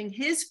projecting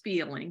his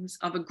feelings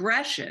of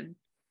aggression,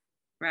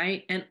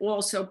 right? And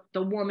also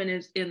the woman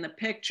is in the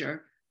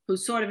picture,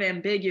 who's sort of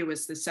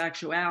ambiguous, the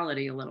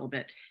sexuality a little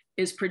bit,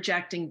 is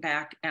projecting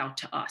back out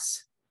to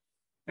us.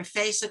 Her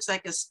face looks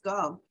like a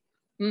skull.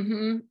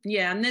 Mm-hmm.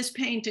 Yeah, and this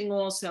painting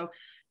also,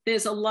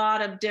 there's a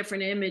lot of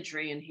different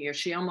imagery in here.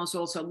 She almost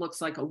also looks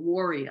like a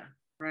warrior,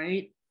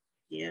 right?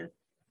 Yeah.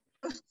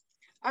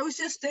 I was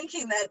just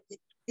thinking that,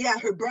 yeah,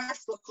 her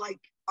breasts look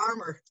like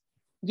armor.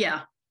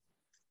 Yeah.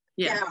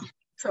 Yeah.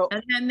 So,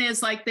 and then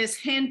there's like this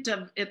hint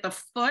of, at the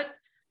foot,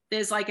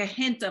 there's like a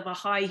hint of a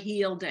high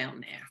heel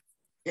down there.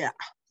 Yeah.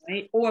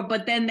 Right?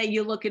 But then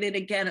you look at it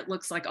again, it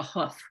looks like a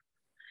hoof.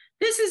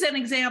 This is an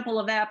example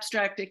of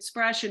abstract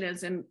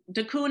expressionism.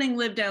 De Kooning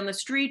lived down the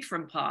street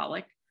from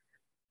Pollock.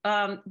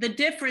 The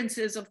difference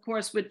is, of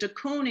course, with de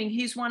Kooning,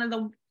 he's one of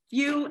the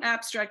few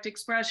abstract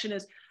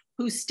expressionists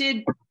who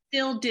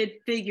still did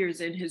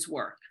figures in his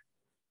work.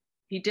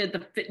 He did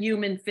the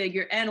human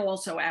figure and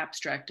also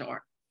abstract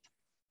art.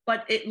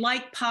 But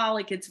like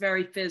Pollock, it's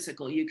very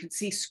physical. You can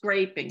see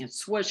scraping and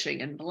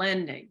swooshing and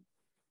blending.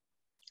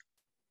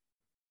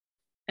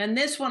 And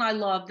this one I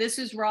love. This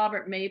is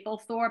Robert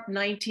Mapplethorpe,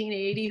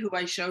 1980, who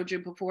I showed you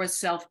before,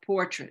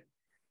 self-portrait.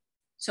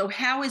 So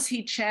how is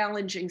he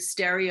challenging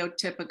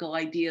stereotypical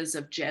ideas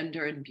of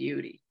gender and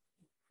beauty?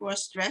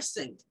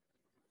 Cross-dressing.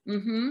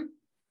 Mm-hmm.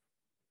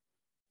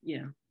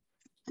 Yeah.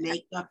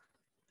 Makeup.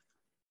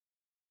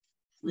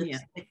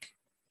 Lipstick.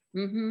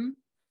 Yeah. Mm-hmm.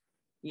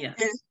 Yeah.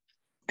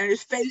 And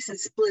his face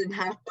is split in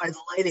half by the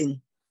lighting,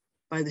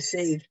 by the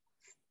shade.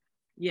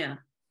 Yeah.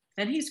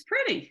 And he's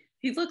pretty.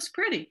 He looks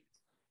pretty.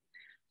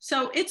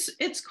 So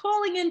it's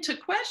calling into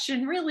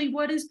question, really,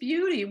 what is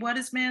beauty? What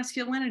is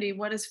masculinity?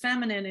 What is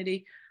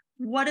femininity?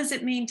 what does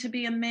it mean to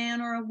be a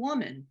man or a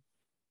woman?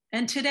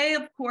 And today,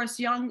 of course,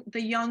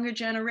 the younger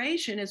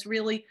generation is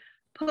really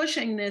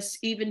pushing this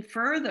even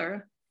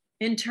further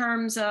in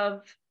terms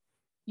of,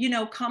 you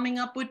know, coming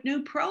up with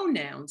new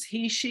pronouns,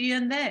 he, she,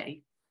 and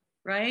they,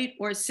 right?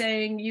 Or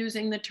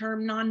using the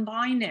term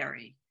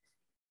non-binary,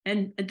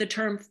 and the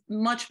term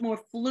much more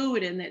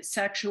fluid in its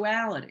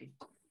sexuality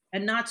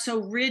and not so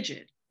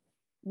rigid.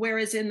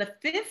 Whereas in the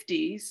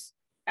 50s,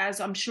 as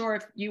I'm sure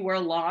if you were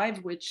alive,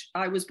 which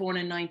I was born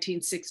in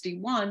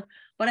 1961,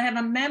 but I have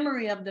a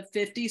memory of the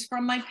 50s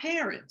from my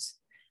parents.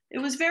 It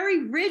was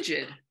very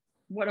rigid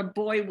what a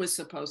boy was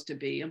supposed to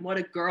be and what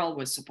a girl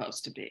was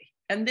supposed to be.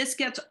 And this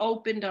gets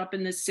opened up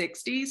in the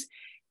 60s,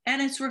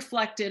 and it's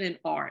reflected in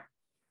art.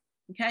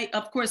 Okay,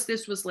 of course,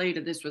 this was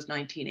later, this was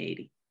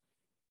 1980.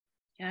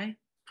 Okay.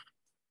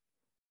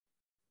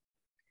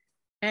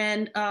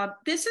 And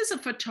this is a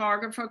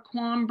photographer,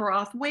 Kwame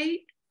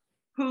Brathwaite,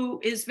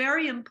 who is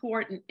very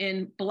important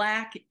in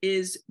Black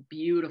is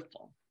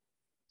Beautiful.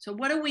 So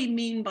what do we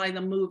mean by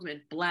the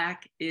movement,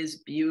 Black is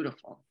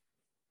Beautiful?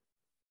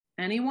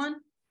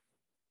 Anyone?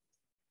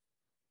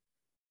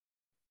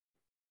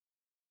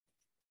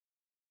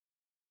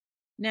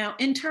 Now,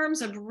 in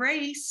terms of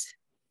race,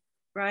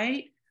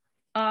 right,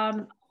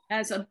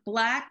 as a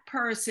Black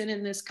person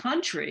in this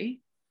country,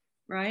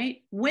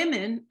 right,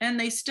 women, and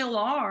they still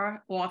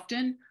are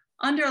often,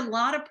 under a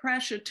lot of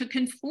pressure to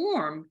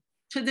conform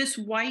to this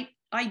white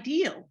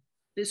ideal,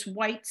 this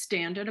white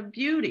standard of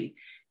beauty.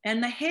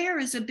 And the hair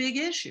is a big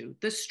issue,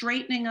 the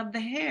straightening of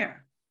the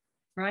hair,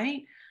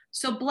 right?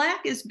 So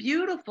Black is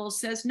Beautiful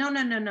says, no,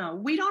 no, no, no,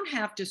 we don't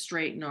have to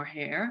straighten our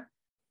hair.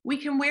 We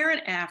can wear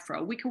an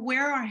afro, we can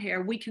wear our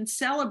hair, we can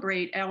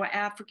celebrate our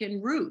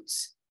African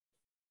roots,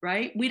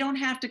 right? We don't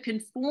have to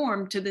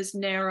conform to this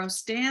narrow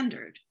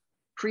standard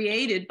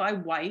created by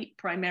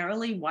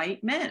primarily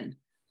white men,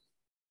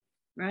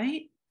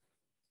 right?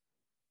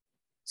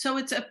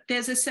 So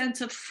there's a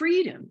sense of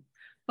freedom.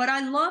 But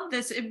I love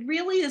this. It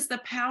really is the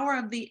power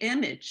of the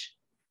image,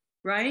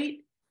 right?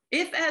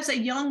 If as a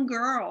young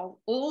girl,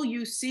 all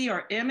you see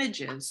are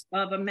images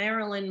of a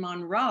Marilyn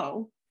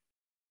Monroe,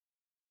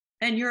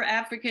 and you're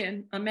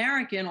African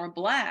American or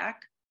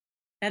Black,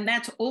 and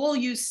that's all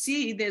you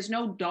see, there's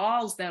no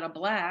dolls that are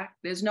Black,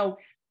 there's no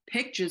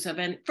pictures of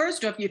any,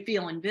 first off, you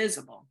feel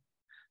invisible,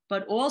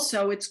 but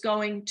also it's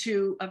going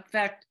to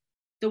affect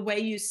the way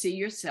you see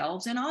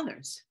yourselves and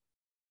others.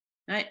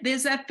 Right?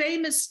 There's that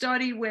famous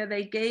study where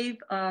they gave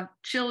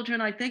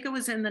children, I think it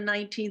was in the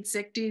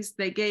 1960s,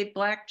 they gave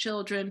Black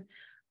children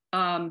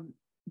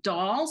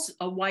dolls,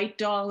 a white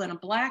doll and a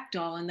Black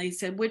doll, and they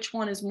said, which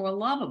one is more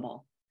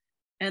lovable?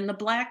 And the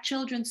Black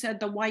children said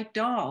the white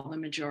doll, the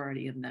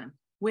majority of them.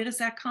 Where does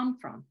that come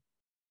from?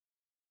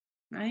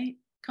 Right?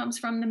 Comes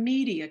from the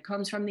media,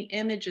 comes from the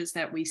images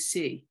that we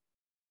see.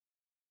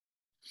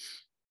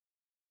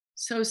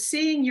 So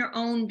seeing your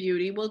own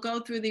beauty, we'll go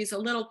through these a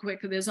little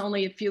quicker. There's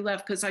only a few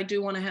left because I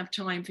do want to have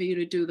time for you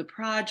to do the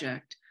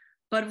project.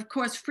 But of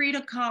course,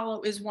 Frida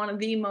Kahlo is one of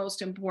the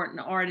most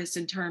important artists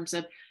in terms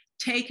of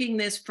taking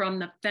this from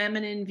the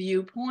feminine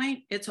viewpoint.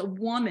 It's a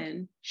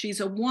woman,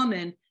 she's a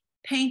woman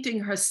painting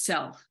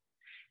herself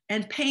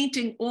and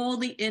painting all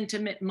the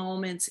intimate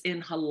moments in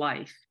her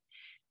life.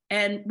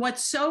 And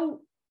what's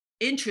so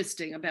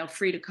interesting about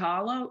Frida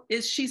Kahlo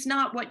is she's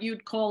not what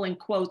you'd call in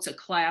quotes a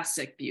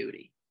classic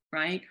beauty,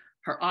 right?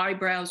 Her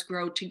eyebrows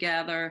grow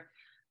together.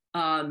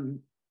 Her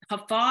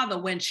father,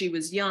 when she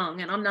was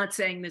young, and I'm not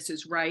saying this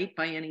is right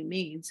by any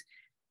means,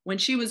 when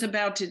she was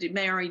about to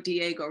marry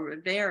Diego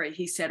Rivera,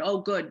 he said, oh,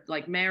 good,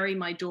 like marry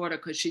my daughter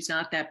because she's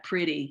not that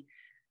pretty.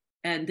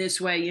 And this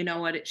way, you know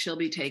what, she'll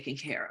be taken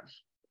care of,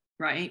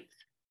 right?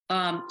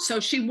 So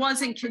she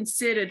wasn't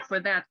considered for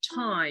that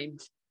time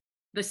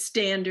the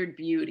standard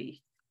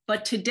beauty.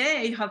 But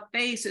today, her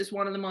face is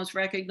one of the most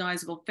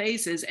recognizable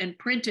faces and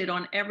printed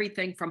on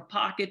everything from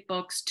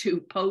pocketbooks to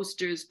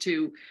posters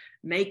to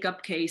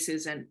makeup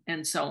cases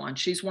and so on.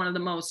 She's one of the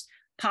most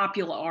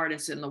popular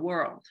artists in the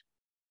world.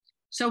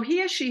 So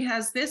here she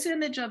has this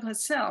image of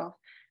herself,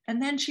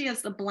 and then she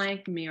has the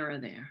blank mirror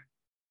there.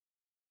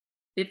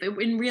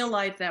 In real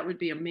life, that would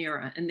be a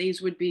mirror, and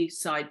these would be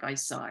side by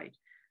side.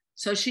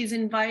 So she's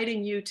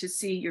inviting you to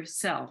see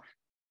yourself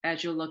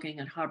as you're looking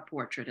at her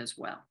portrait as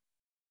well,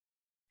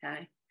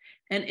 okay?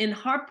 And in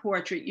her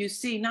portrait, you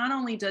see, not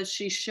only does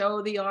she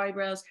show the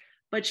eyebrows,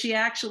 but she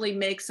actually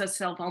makes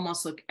herself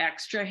almost look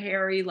extra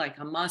hairy, like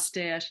a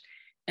mustache.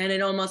 And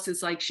it almost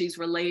is like she's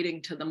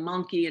relating to the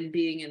monkey and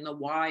being in the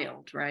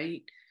wild,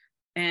 right?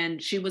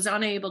 And she was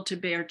unable to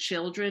bear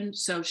children,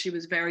 so she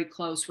was very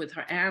close with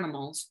her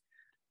animals,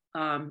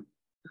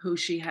 who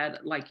she had,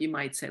 like you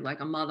might say,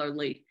 like a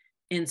motherly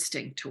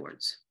instinct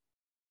towards.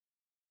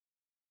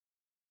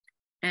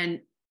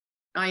 And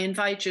I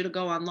invite you to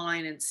go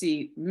online and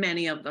see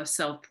many of the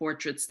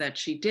self-portraits that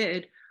she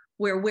did,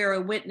 where we're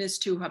a witness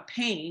to her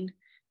pain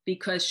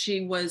because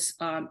she was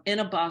in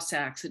a bus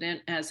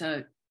accident as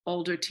an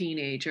older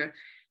teenager,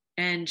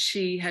 and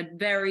she had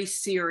very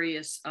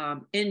serious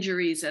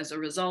injuries as a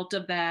result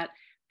of that.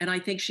 And I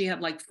think she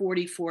had like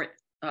 44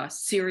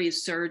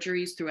 serious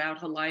surgeries throughout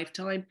her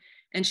lifetime.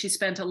 And she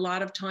spent a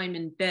lot of time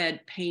in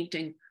bed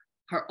painting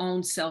her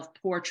own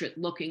self-portrait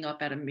looking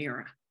up at a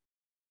mirror.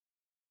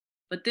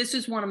 But this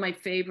is one of my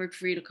favorite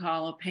Frida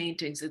Kahlo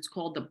paintings. It's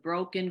called The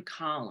Broken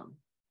Column.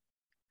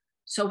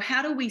 So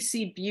how do we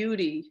see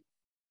beauty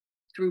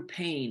through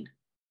pain?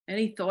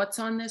 Any thoughts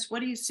on this? What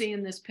do you see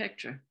in this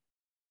picture?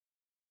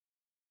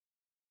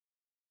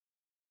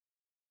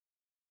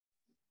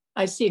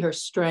 I see her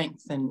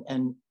strength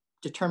and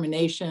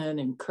determination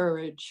and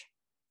courage.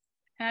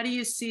 How do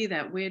you see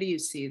that? Where do you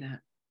see that?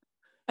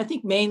 I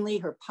think mainly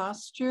her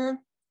posture.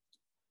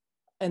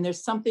 And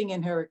there's something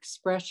in her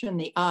expression,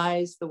 the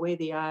eyes, the way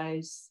the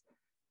eyes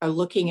are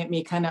looking at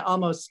me, kind of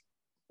almost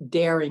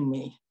daring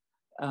me.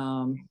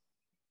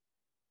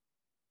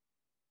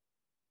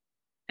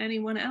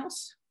 Anyone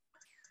else?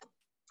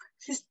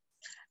 She's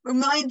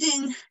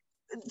reminding,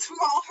 through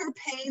all her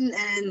pain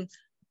and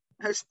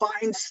her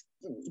spine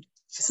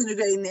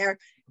disintegrating there,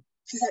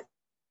 she's at.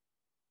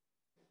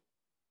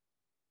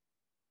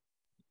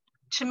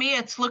 To me,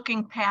 it's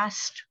looking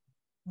past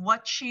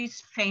what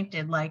she's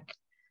painted, like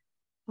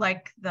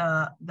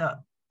the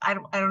I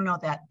don't know,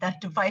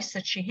 that device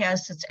that she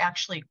has that's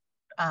actually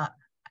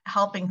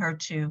helping her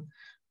to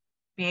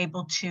be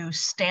able to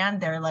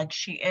stand there like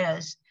she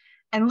is,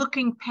 and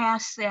looking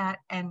past that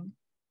and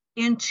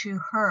into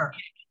her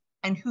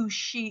and who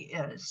she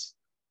is.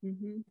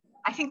 Mm-hmm.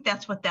 I think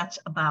that's what that's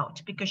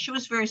about, because she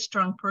was a very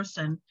strong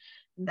person.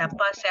 Mm-hmm. That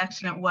bus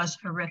accident was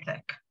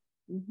horrific.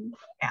 Mm-hmm.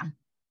 Yeah.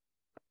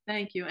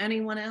 Thank you.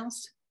 Anyone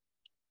else?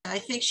 I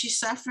think she's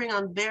suffering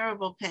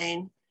unbearable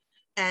pain.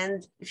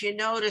 And if you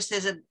notice,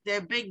 there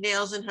are big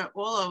nails in her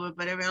all over,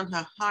 but around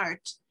her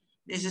heart,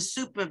 there's a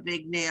super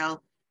big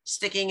nail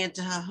sticking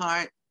into her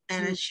heart.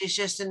 And she's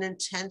just in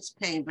intense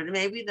pain. But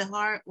maybe the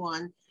heart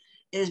one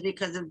is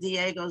because of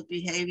Diego's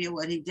behavior,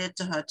 what he did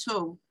to her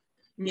too,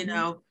 you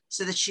know,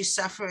 so that she's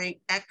suffering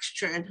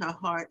extra in her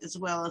heart as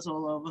well as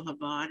all over her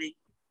body.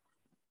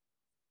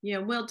 Yeah,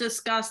 we'll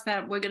discuss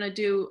that. We're going to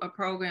do a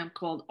program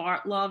called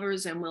Art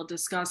Lovers, and we'll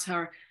discuss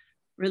her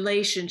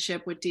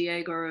relationship with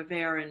Diego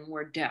Rivera in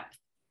more depth.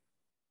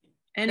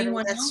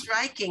 Anyone That's else?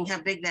 striking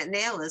how big that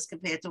nail is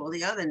compared to all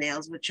the other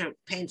nails, which are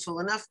painful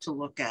enough to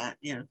look at.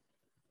 You know.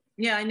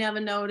 Yeah, I never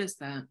noticed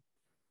that.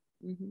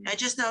 Mm-hmm. I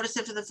just noticed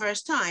it for the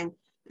first time.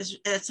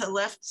 It's her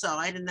left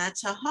side, and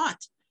that's her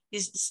heart.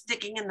 He's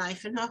sticking a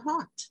knife in her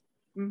heart.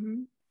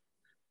 Mm-hmm.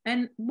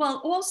 And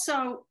well,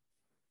 also,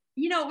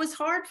 you know, it was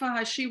hard for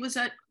her. She was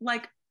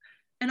like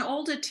an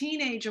older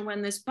teenager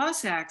when this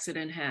bus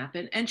accident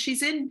happened, and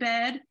she's in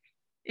bed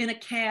in a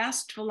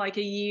cast for like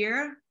a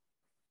year,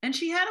 and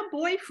she had a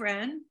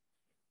boyfriend.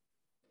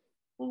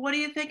 Well, what do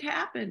you think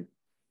happened?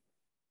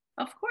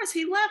 Of course,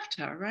 he left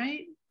her,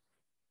 right?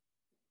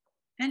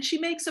 And she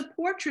makes a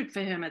portrait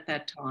for him at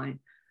that time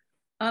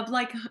of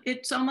like,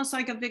 it's almost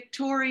like a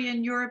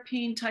Victorian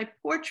European type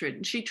portrait,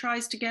 and she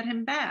tries to get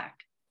him back.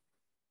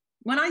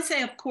 When I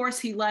say, of course,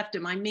 he left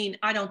him, I mean,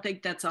 I don't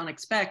think that's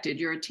unexpected.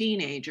 You're a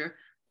teenager.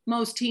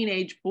 Most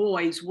teenage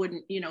boys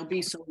wouldn't, you know,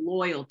 be so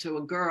loyal to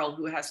a girl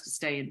who has to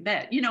stay in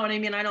bed. You know what I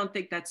mean? I don't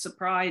think that's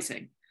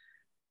surprising.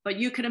 But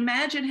you can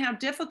imagine how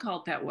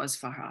difficult that was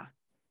for her,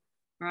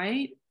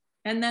 right?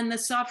 And then the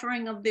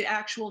suffering of the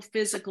actual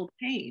physical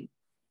pain.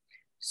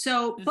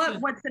 So,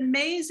 but what's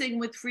amazing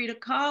with Frida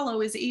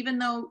Kahlo is even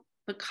though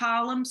the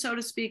column, so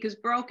to speak, is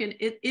broken,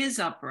 it is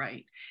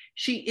upright.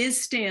 She is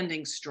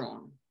standing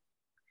strong.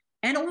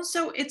 And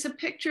also it's a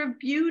picture of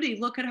beauty.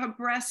 Look at her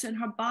breasts and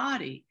her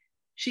body.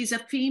 She's a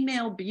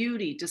female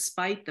beauty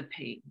despite the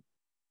pain,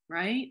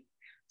 right?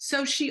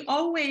 So she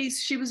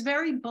was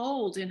very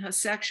bold in her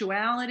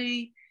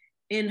sexuality,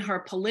 in her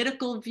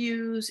political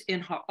views,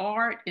 in her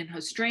art, in her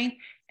strength,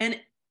 and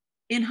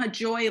in her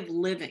joy of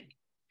living.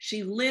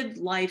 She lived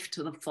life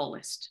to the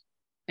fullest.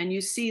 And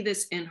you see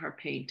this in her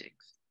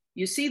paintings.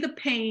 You see the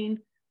pain,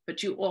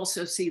 but you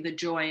also see the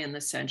joy and the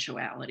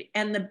sensuality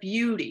and the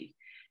beauty.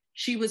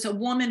 She was a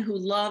woman who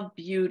loved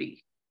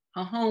beauty.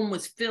 Her home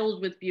was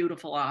filled with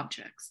beautiful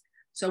objects.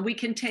 So we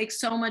can take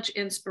so much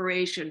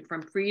inspiration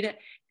from Frida.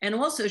 And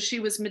also she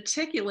was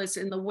meticulous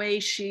in the way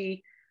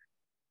she,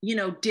 you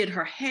know, did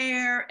her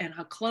hair and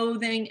her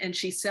clothing, and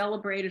she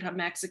celebrated her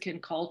Mexican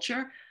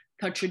culture,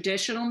 her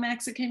traditional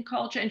Mexican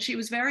culture. And she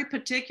was very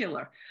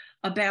particular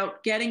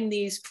about getting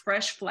these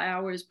fresh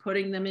flowers,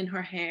 putting them in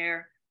her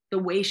hair, the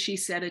way she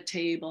set a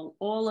table,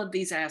 all of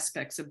these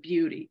aspects of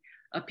beauty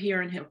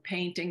appear in her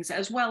paintings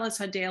as well as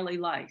her daily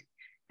life.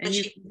 And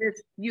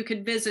you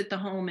could visit the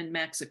home in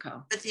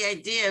Mexico. But the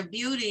idea of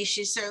beauty,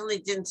 she certainly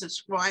didn't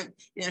subscribe.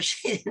 You know,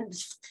 she didn't,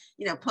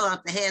 you know, pull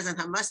out the hairs on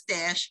her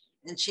mustache,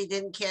 and she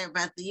didn't care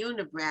about the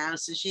unibrow.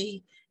 So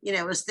she, you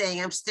know, was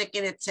saying, I'm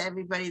sticking it to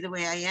everybody the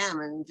way I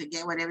am and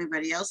forget what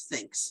everybody else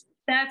thinks.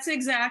 That's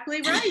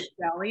exactly right,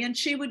 Sally. And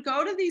she would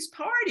go to these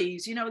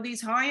parties, you know,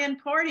 these high-end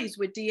parties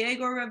with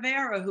Diego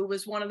Rivera, who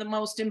was one of the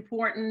most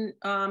important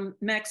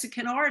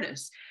Mexican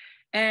artists.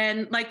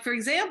 And like, for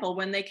example,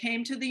 when they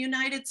came to the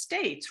United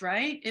States,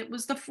 right? It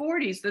was the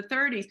 40s, the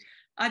 30s.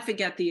 I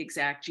forget the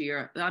exact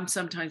year. I'm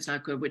sometimes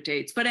not good with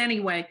dates. But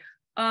anyway,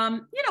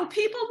 You know,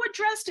 people were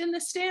dressed in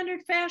the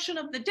standard fashion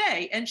of the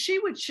day, and she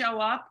would show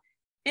up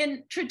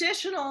in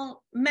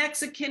traditional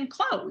Mexican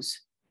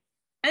clothes.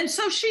 And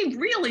so she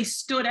really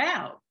stood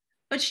out,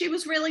 but she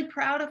was really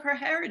proud of her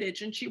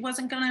heritage, and she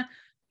wasn't gonna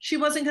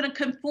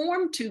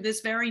conform to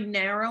this very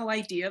narrow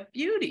idea of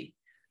beauty.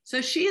 So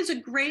she is a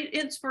great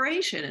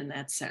inspiration in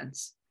that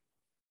sense.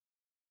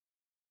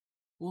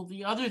 Well,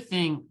 the other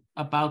thing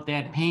about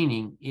that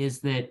painting is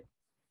that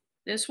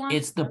this one,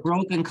 it's the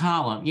broken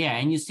column. Yeah,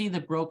 and you see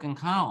the broken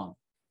column,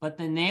 but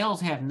the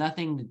nails have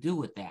nothing to do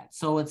with that.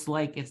 So it's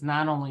like, it's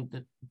not only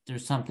that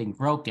there's something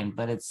broken,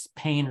 but it's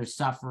pain or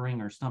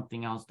suffering or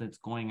something else that's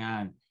going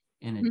on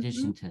in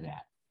addition to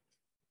that.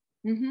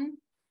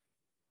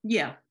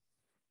 Yeah.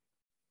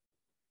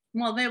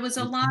 Well, there was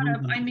a lot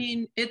of, I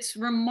mean, it's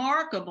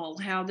remarkable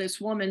how this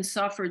woman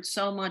suffered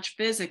so much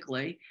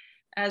physically,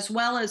 as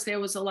well as there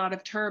was a lot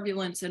of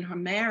turbulence in her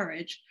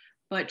marriage,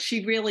 but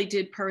she really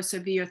did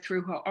persevere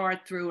through her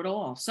art through it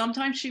all.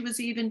 Sometimes she was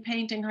even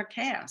painting her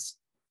cast,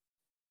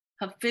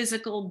 her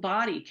physical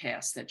body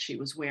cast that she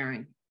was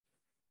wearing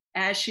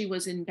as she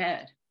was in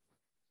bed.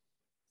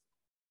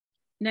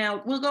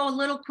 Now, we'll go a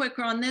little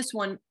quicker on this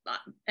one,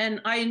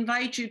 and I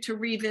invite you to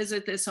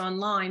revisit this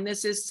online.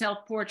 This is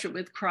Self-Portrait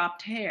with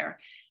Cropped Hair.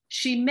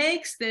 She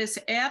makes this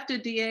after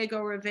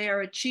Diego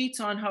Rivera cheats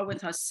on her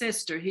with her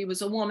sister. He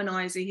was a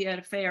womanizer. He had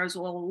affairs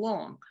all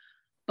along.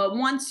 But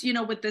once, you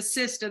know, with the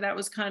sister, that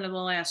was kind of the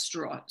last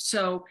straw.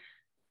 So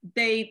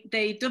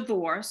they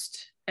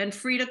divorced, and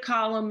Frida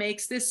Kahlo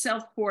makes this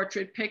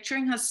self-portrait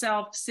picturing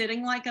herself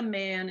sitting like a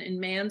man in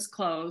man's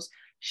clothes.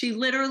 She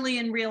literally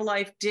in real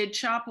life did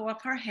chop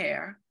off her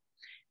hair.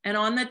 And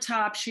on the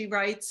top, she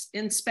writes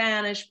in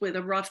Spanish with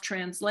a rough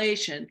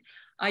translation,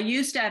 "I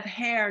used to have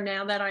hair.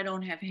 Now that I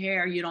don't have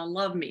hair, you don't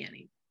love me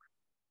anymore."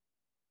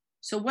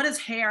 So what does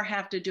hair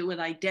have to do with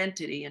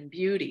identity and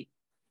beauty?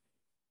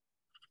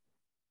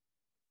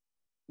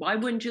 Why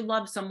wouldn't you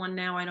love someone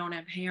now I don't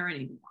have hair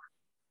anymore?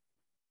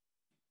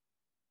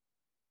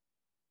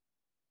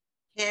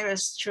 Hair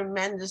is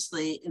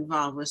tremendously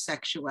involved with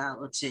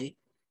sexuality,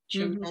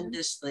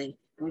 tremendously.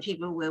 I mean,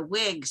 people wear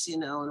wigs, you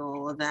know, and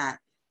all of that,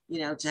 you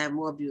know, to have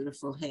more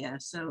beautiful hair.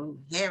 So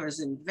hair is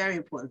a very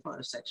important part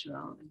of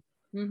sexuality.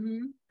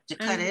 To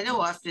cut it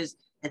off is,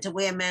 and to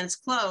wear men's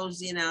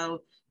clothes, you know,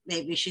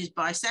 maybe she's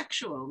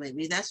bisexual.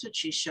 Maybe that's what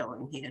she's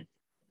showing here.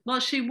 Well,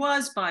 she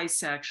was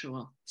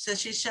bisexual. So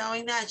she's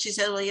showing that. She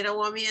said, well, you don't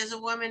want me as a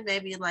woman,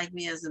 maybe you like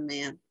me as a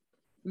man.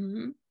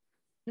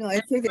 No, I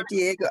think that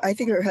Diego, I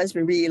think her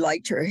husband really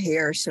liked her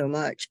hair so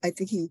much. I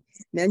think he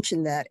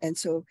mentioned that. And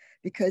so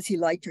because he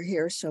liked her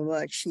hair so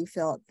much, he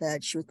felt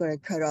that she was going to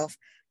cut off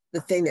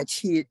the thing that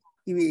he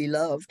really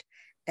loved.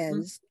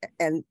 And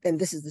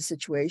this is the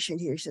situation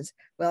here. He says,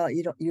 well,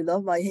 you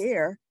love my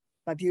hair,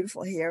 my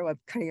beautiful hair, I'm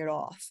cutting it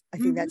off. I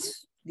think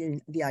that's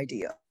the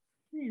idea.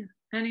 Yeah.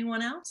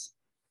 Anyone else?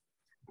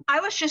 I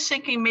was just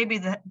thinking maybe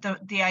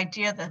the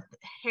idea that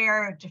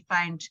hair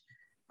defined,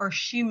 or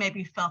she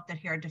maybe felt that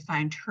hair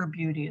defined her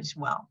beauty as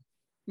well.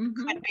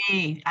 Could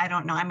be, I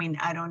don't know. I mean,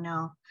 I don't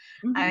know.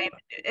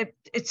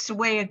 It's the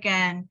way,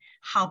 again,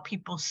 how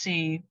people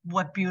see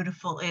what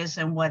beautiful is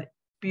and what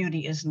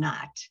beauty is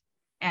not.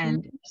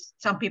 And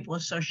some people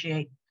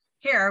associate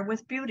hair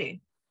with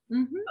beauty.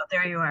 So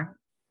there you are.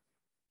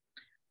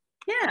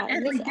 Yeah,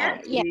 and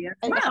identity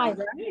as well,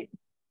 right?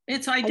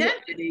 It's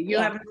identity. You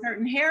have a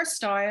certain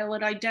hairstyle,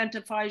 it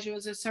identifies you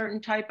as a certain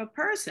type of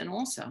person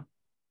also.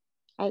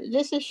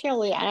 This is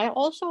Shelley. I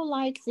also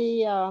like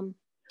the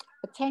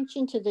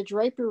attention to the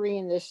drapery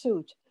in the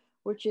suit,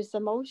 which is the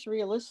most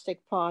realistic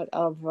part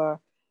of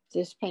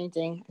this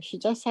painting. She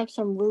does have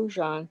some rouge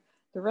on.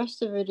 The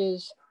rest of it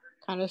is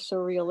kind of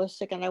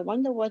surrealistic, and I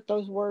wonder what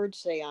those words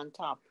say on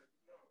top.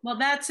 Well,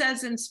 that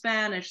says in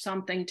Spanish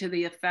something to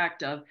the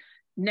effect of,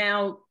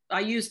 now I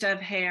used to have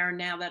hair,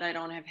 now that I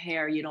don't have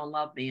hair, you don't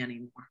love me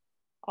anymore.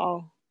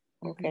 Oh,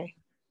 okay.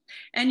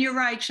 And you're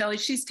right, Shelley.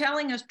 She's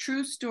telling a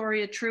true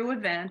story, a true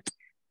event,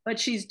 but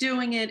she's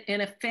doing it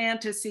in a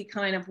fantasy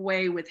kind of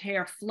way with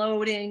hair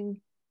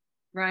floating,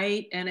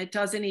 right? And it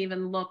doesn't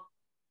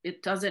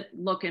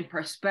look in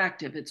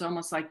perspective. It's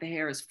almost like the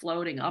hair is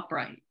floating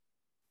upright,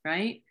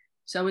 right?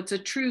 So it's a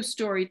true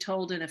story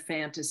told in a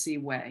fantasy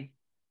way.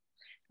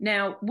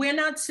 Now, we're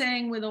not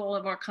saying with all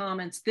of our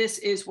comments, this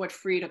is what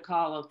Frida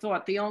Kahlo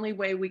thought. The only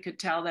way we could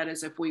tell that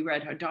is if we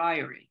read her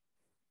diary,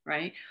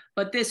 right?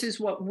 But this is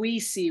what we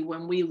see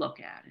when we look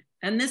at it.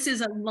 And this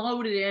is a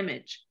loaded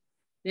image.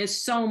 There's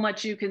so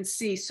much you can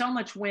see, so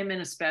much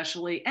women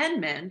especially, and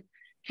men,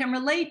 can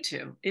relate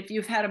to. If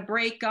you've had a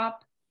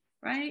breakup,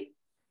 right?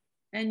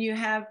 And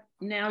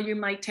now you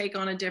might take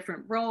on a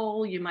different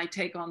role. You might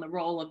take on the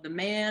role of the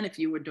man if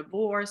you were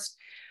divorced.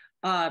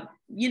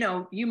 You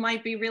know, you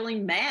might be really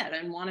mad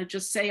and want to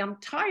just say, I'm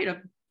tired of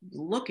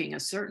looking a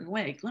certain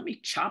way. Let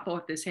me chop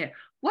off this hair.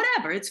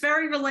 Whatever, it's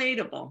very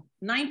relatable.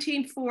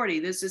 1940,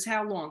 this is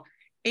how long?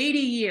 80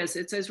 years,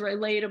 it's as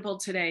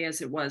relatable today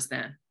as it was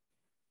then.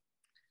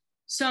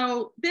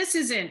 So this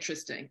is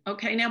interesting.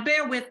 Okay, now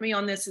bear with me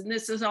on this, and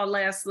this is our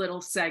last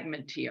little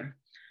segment here.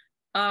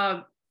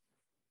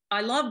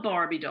 I love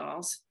Barbie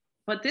dolls,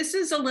 but this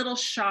is a little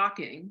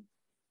shocking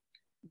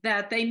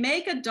that they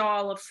make a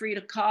doll of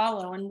Frida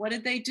Kahlo, and what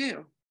did they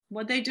do?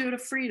 What did they do to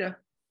Frida?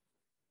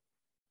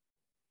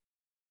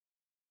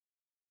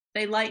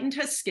 They lightened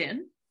her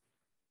skin,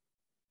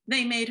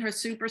 they made her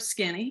super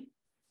skinny,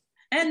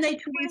 and they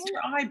tweezed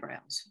her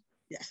eyebrows.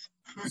 Yes.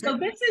 So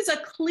this is a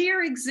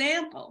clear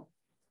example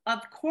of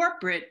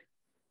corporate,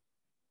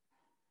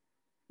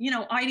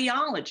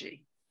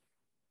 ideology,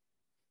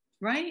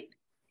 right?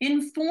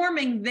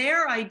 Informing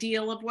their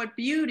ideal of what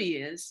beauty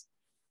is,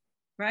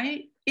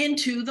 right,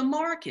 into the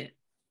market.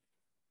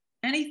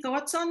 Any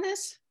thoughts on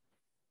this?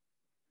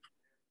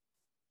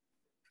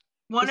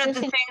 One of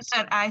the things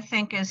that I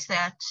think is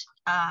that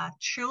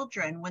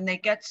children, when they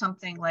get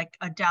something like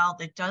a doll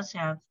that does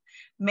have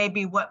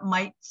maybe what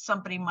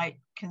somebody might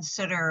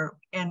consider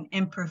an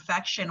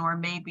imperfection, or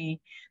maybe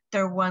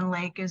their one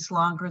leg is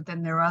longer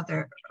than their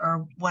other,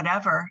 or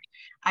whatever.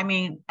 I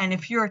mean, and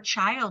if you're a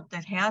child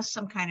that has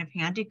some kind of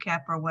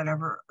handicap or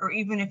whatever, or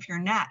even if you're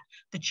not,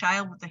 the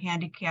child with the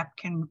handicap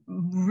can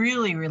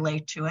really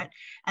relate to it.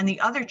 And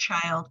the other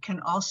child can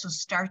also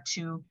start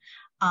to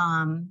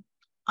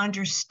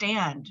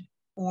understand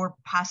or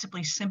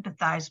possibly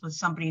sympathize with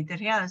somebody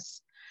that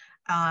has,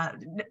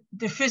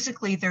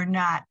 physically they're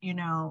not,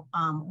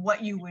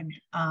 what you would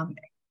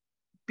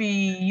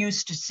be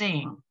used to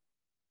seeing.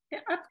 Yeah,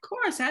 of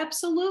course,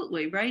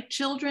 absolutely, right?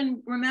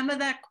 Children, remember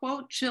that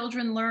quote,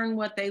 children learn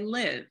what they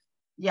live.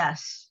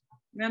 Yes.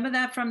 Remember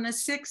that from the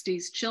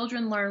 60s,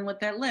 children learn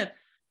what they live.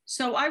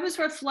 So I was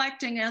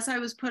reflecting as I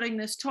was putting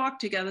this talk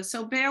together,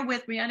 so bear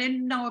with me. I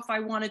didn't know if I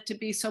wanted to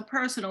be so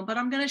personal, but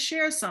I'm going to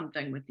share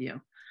something with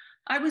you.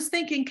 I was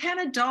thinking, can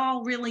a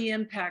doll really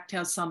impact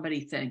how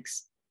somebody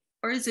thinks?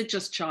 Or is it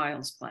just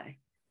child's play?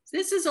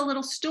 This is a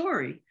little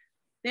story.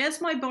 There's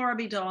my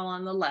Barbie doll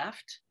on the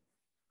left.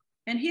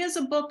 And here's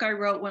a book I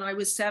wrote when I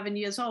was 7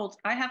 years old.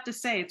 I have to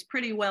say, it's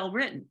pretty well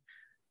written.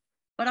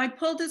 But I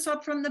pulled this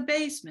up from the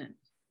basement.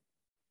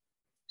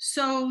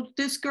 So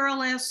this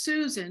girl asked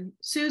Susan,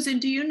 Susan,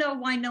 do you know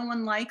why no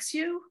one likes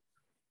you?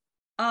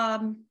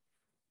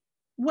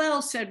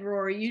 Well, said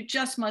Rory, you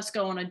just must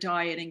go on a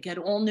diet and get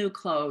all new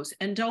clothes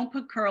and don't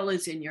put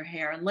curlers in your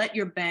hair and let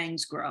your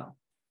bangs grow.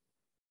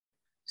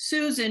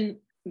 Susan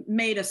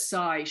made a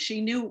sigh.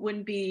 She knew it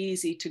wouldn't be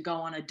easy to go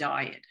on a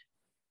diet.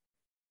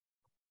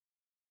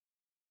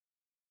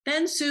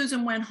 Then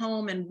Susan went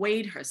home and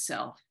weighed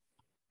herself.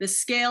 The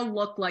scale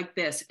looked like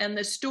this, and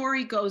the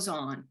story goes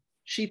on.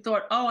 She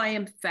thought, oh, I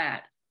am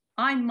fat.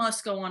 I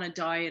must go on a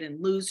diet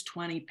and lose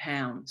 20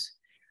 pounds.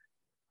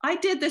 I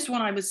did this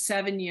when I was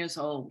 7 years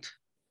old.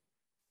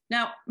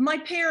 Now, my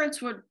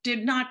parents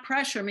did not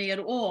pressure me at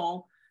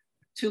all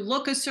to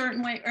look a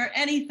certain way or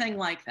anything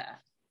like that.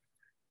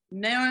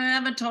 They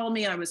never told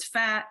me I was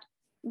fat.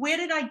 Where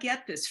did I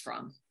get this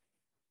from?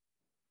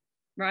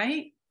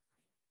 Right?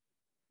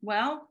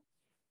 Well,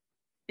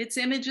 it's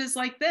images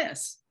like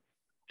this.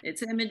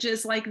 It's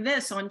images like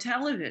this on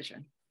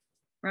television,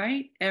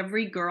 right?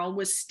 Every girl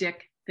was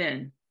stick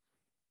thin.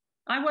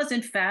 I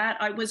wasn't fat,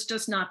 I was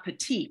just not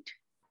petite.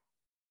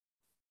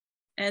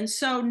 And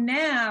so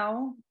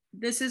now,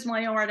 this is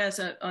my art as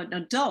an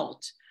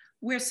adult,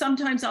 where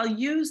sometimes I'll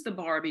use the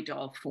Barbie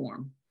doll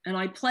form, and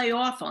I play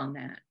off on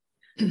that,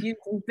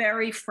 using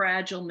very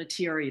fragile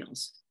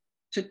materials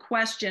to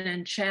question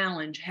and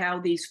challenge how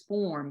these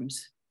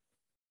forms,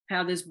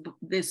 how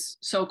this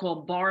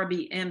so-called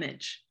Barbie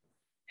image,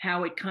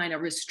 how it kind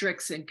of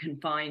restricts and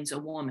confines a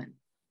woman.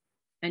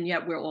 And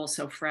yet we're all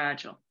so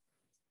fragile.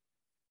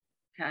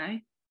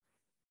 Okay?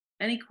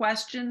 Any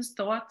questions,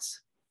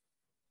 thoughts?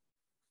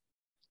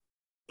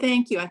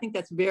 Thank you. I think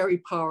that's very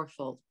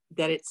powerful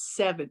that it's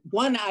 7.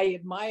 One, I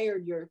admire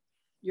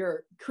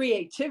your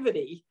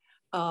creativity,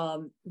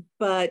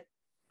 but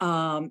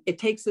it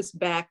takes us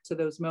back to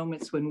those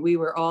moments when we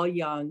were all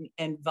young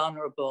and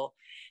vulnerable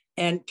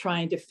and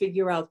trying to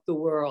figure out the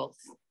world.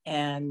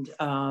 And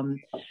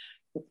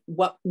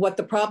what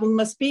the problem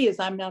must be is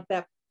I'm not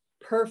that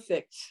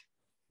perfect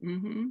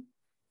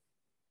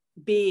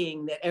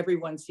being that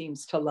everyone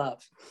seems to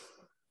love.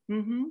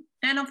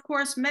 And of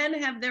course, men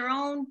have their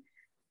own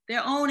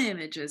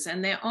images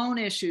and their own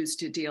issues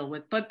to deal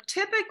with. But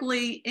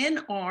typically in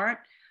art,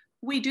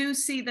 we do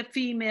see the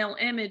female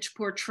image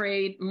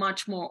portrayed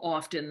much more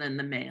often than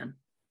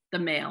the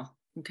male,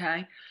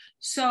 okay?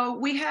 So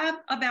we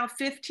have about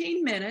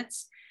 15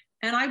 minutes,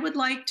 and I would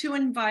like to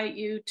invite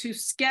you to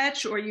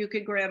sketch, or you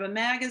could grab a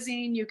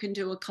magazine, you can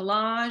do a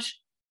collage,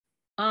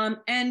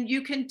 and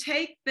you can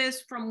take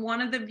this from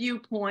one of the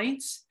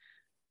viewpoints.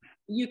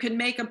 You can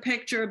make a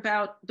picture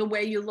about the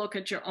way you look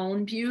at your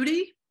own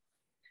beauty.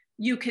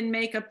 You can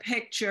make a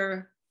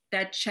picture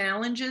that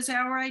challenges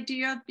our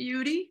idea of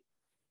beauty.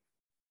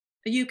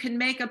 You can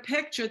make a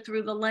picture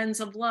through the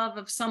lens of love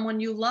of someone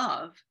you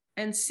love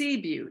and see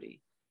beauty.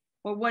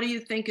 Or what do you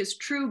think is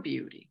true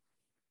beauty?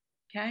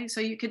 Okay,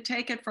 so you could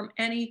take it from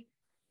any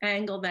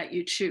angle that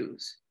you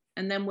choose,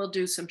 and then we'll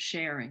do some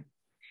sharing.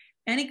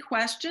 Any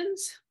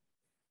questions?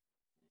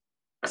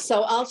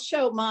 So I'll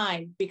show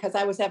mine because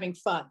I was having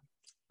fun.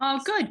 Oh,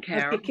 good,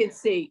 Carol. As you can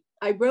see,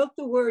 I wrote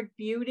the word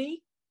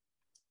beauty,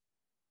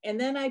 and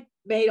then I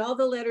made all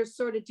the letters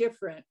sort of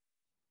different.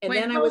 And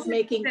then I was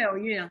making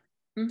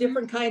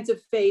different kinds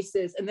of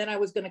faces, and then I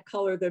was going to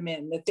color them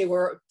in, that they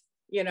were,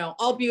 you know,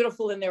 all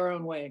beautiful in their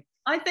own way.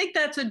 I think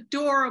that's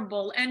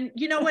adorable. And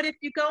you know what, if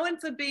you go in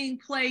for being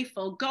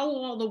playful, go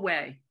all the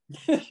way.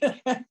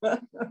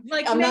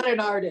 Like I'm not an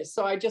artist,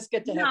 so I just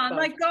get to have fun.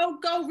 Like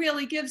go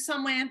really give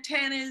some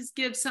antennas,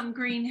 give some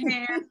green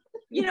hair,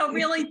 you know,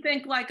 really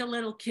think like a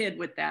little kid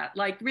with that,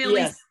 like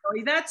really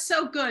silly. That's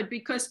so good,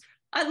 because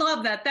I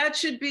love that. That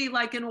should be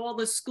like in all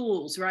the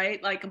schools,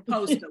 right? Like a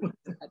poster.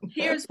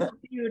 Here's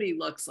what beauty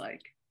looks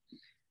like.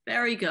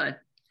 Very good.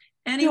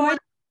 Anyone?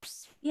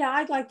 Yeah,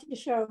 I'd like to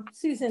show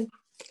Susan.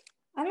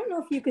 I don't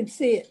know if you can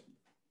see it.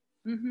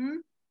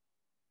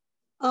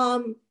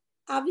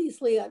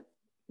 Obviously,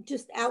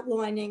 just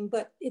outlining,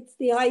 but it's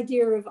the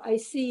idea of I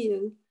see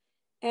you,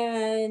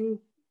 and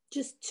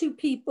just two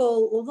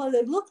people, although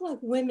they look like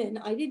women,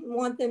 I didn't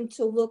want them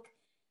to look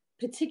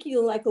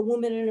particularly like a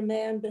woman and a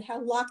man, but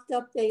how locked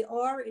up they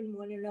are in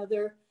one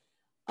another.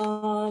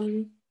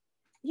 You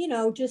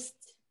know, just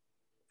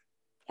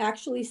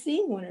actually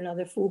seeing one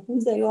another for who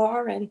they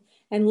are and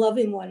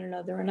loving one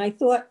another. And I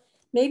thought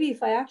maybe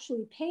if I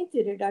actually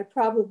painted it, I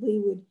probably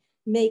would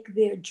make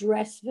their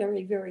dress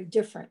very, very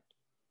different.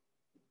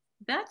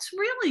 That's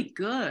really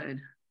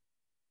good.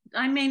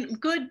 I mean,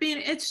 good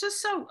being, it's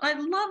just so, I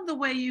love the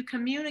way you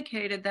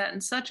communicated that in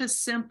such a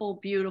simple,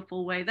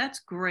 beautiful way. That's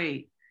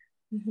great.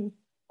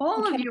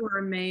 All of you are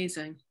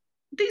amazing.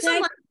 These are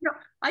like, you know,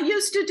 I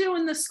used to do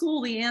in the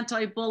school, the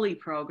anti-bully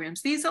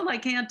programs. These are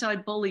like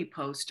anti-bully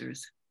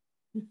posters.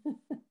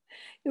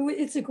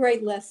 It's a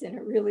great lesson.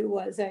 It really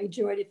was. I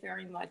enjoyed it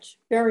very much,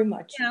 very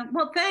much. Yeah,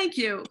 well, thank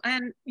you.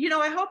 And, you know,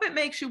 I hope it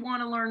makes you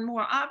want to learn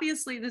more.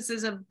 Obviously, this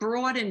is a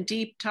broad and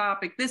deep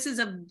topic. This is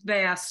a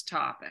vast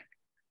topic,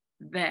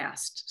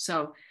 vast.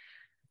 So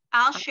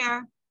I'll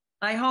share.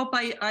 I hope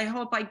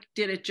I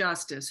did it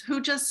justice. Who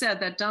just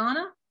said that,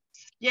 Donna?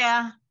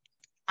 Yeah,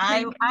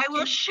 I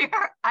will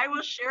share. I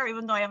will share,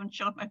 even though I haven't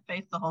shown my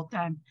face the whole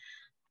time.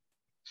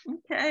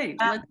 Okay.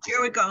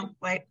 Here we go.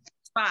 Wait.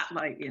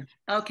 Spotlight you.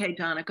 Okay,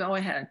 Donna, go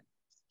ahead.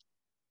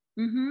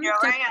 Here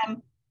I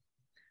am.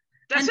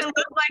 Doesn't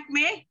look like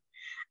me.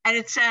 And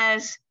it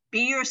says,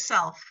 be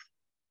yourself.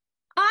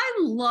 I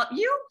love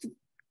you.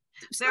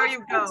 There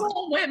you go.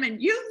 All women,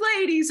 you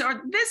ladies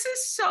are, this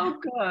is so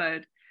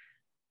good.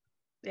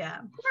 Yeah.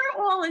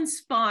 You're all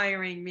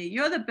inspiring me.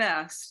 You're the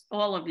best,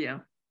 all of you.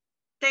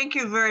 Thank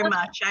you very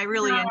much. I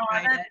really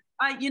enjoyed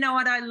it. You know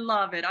what? I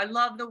love it. I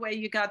love the way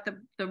you got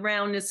the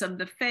roundness of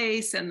the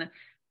face and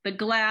the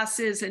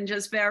glasses, and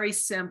just very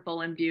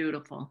simple and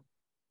beautiful.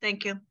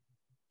 Thank you.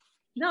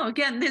 No,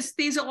 again,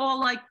 these are all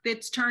like,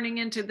 it's turning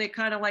into, they're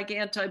kind of like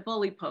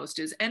anti-bully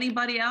posters.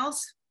 Anybody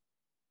else?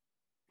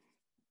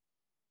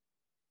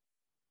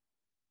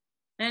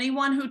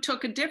 Anyone who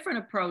took a different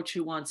approach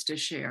who wants to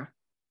share?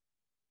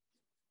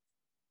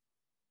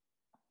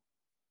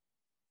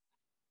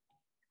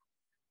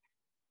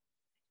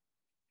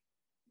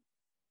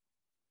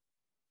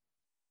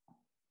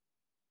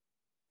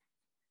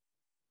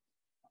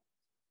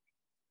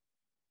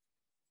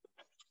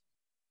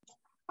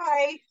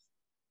 Hi.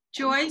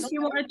 Joyce,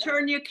 you want to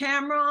turn your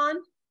camera on?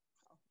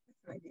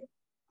 I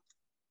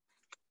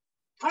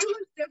was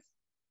just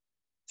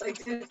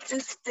like,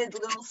 just did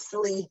little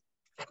silly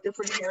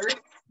different hair.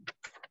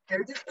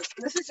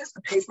 This is just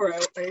the paper.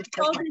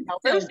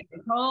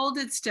 Hold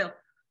it still.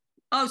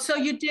 Oh, so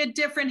you did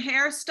different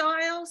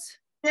hairstyles?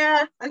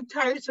 Yeah, I'm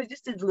tired, so I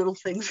just did little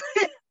things.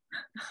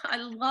 I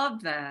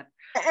love that.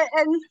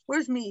 And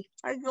where's me?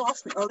 I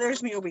lost me. Oh,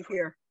 there's me over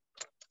here.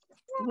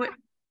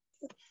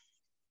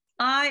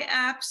 I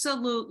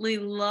absolutely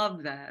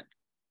love that.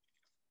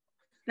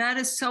 That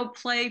is so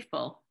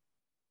playful.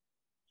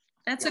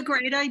 That's a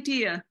great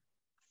idea.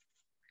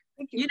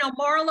 You know,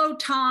 Marlo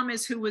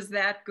Thomas, who was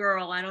that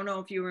girl, I don't know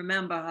if you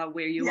remember her,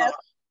 where you are.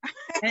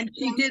 And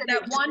she did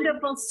that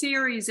wonderful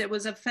series. It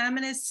was a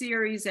feminist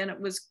series, and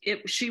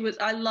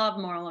I love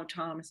Marlo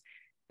Thomas.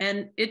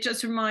 And it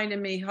just reminded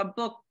me, her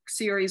book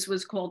series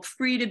was called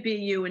Free to Be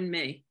You and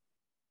Me.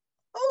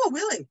 Oh,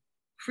 really?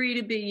 Free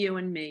to Be You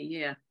and Me,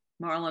 yeah.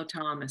 Marlo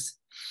Thomas.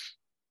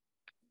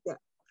 Yeah,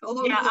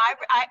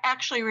 I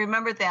actually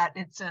remember that.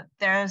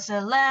 There's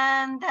a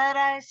land that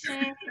I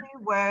see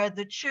where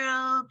the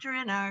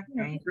children are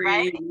free,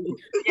 right?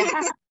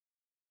 Yeah.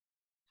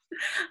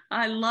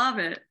 I love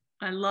it.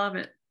 I love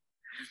it.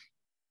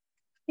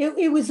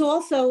 It was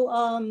also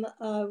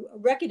a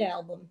record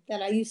album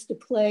that I used to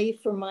play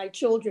for my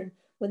children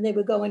when they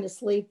were going to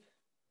sleep.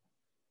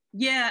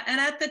 Yeah, and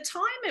at the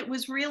time it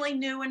was really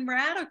new and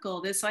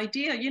radical, this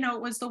idea. You know,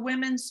 it was the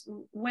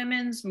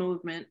women's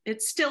movement.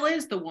 It still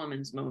is the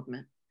women's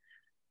movement.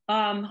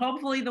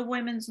 Hopefully the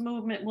women's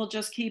movement will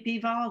just keep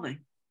evolving,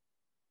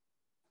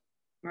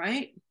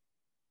 right?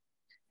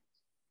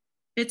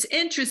 It's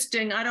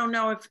interesting. I don't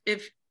know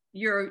if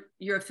you're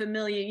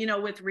familiar, you know,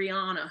 with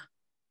Rihanna,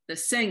 the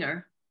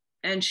singer,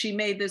 and she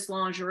made this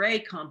lingerie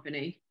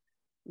company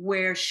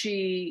where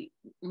she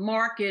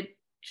marketed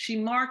she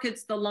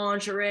markets the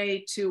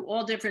lingerie to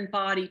all different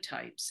body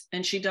types.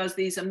 And she does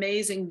these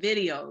amazing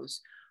videos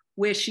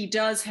where she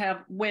does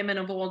have women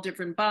of all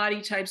different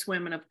body types,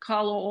 women of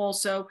color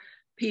also,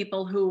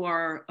 people who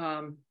are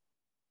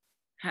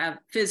have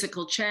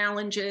physical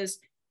challenges.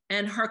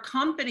 And her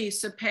company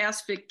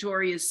surpassed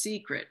Victoria's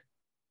Secret.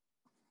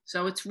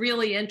 So it's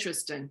really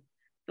interesting,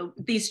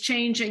 these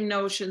changing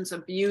notions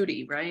of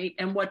beauty, right?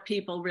 And what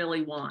people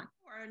really want.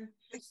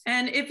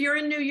 And if you're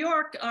in New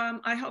York,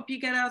 I hope you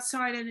get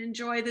outside and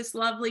enjoy this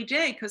lovely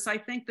day, because I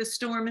think the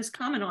storm is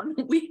coming on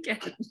the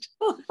weekend.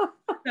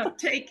 So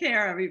take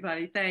care,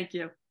 everybody. Thank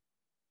you.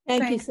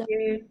 Thank you Thank so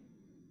you.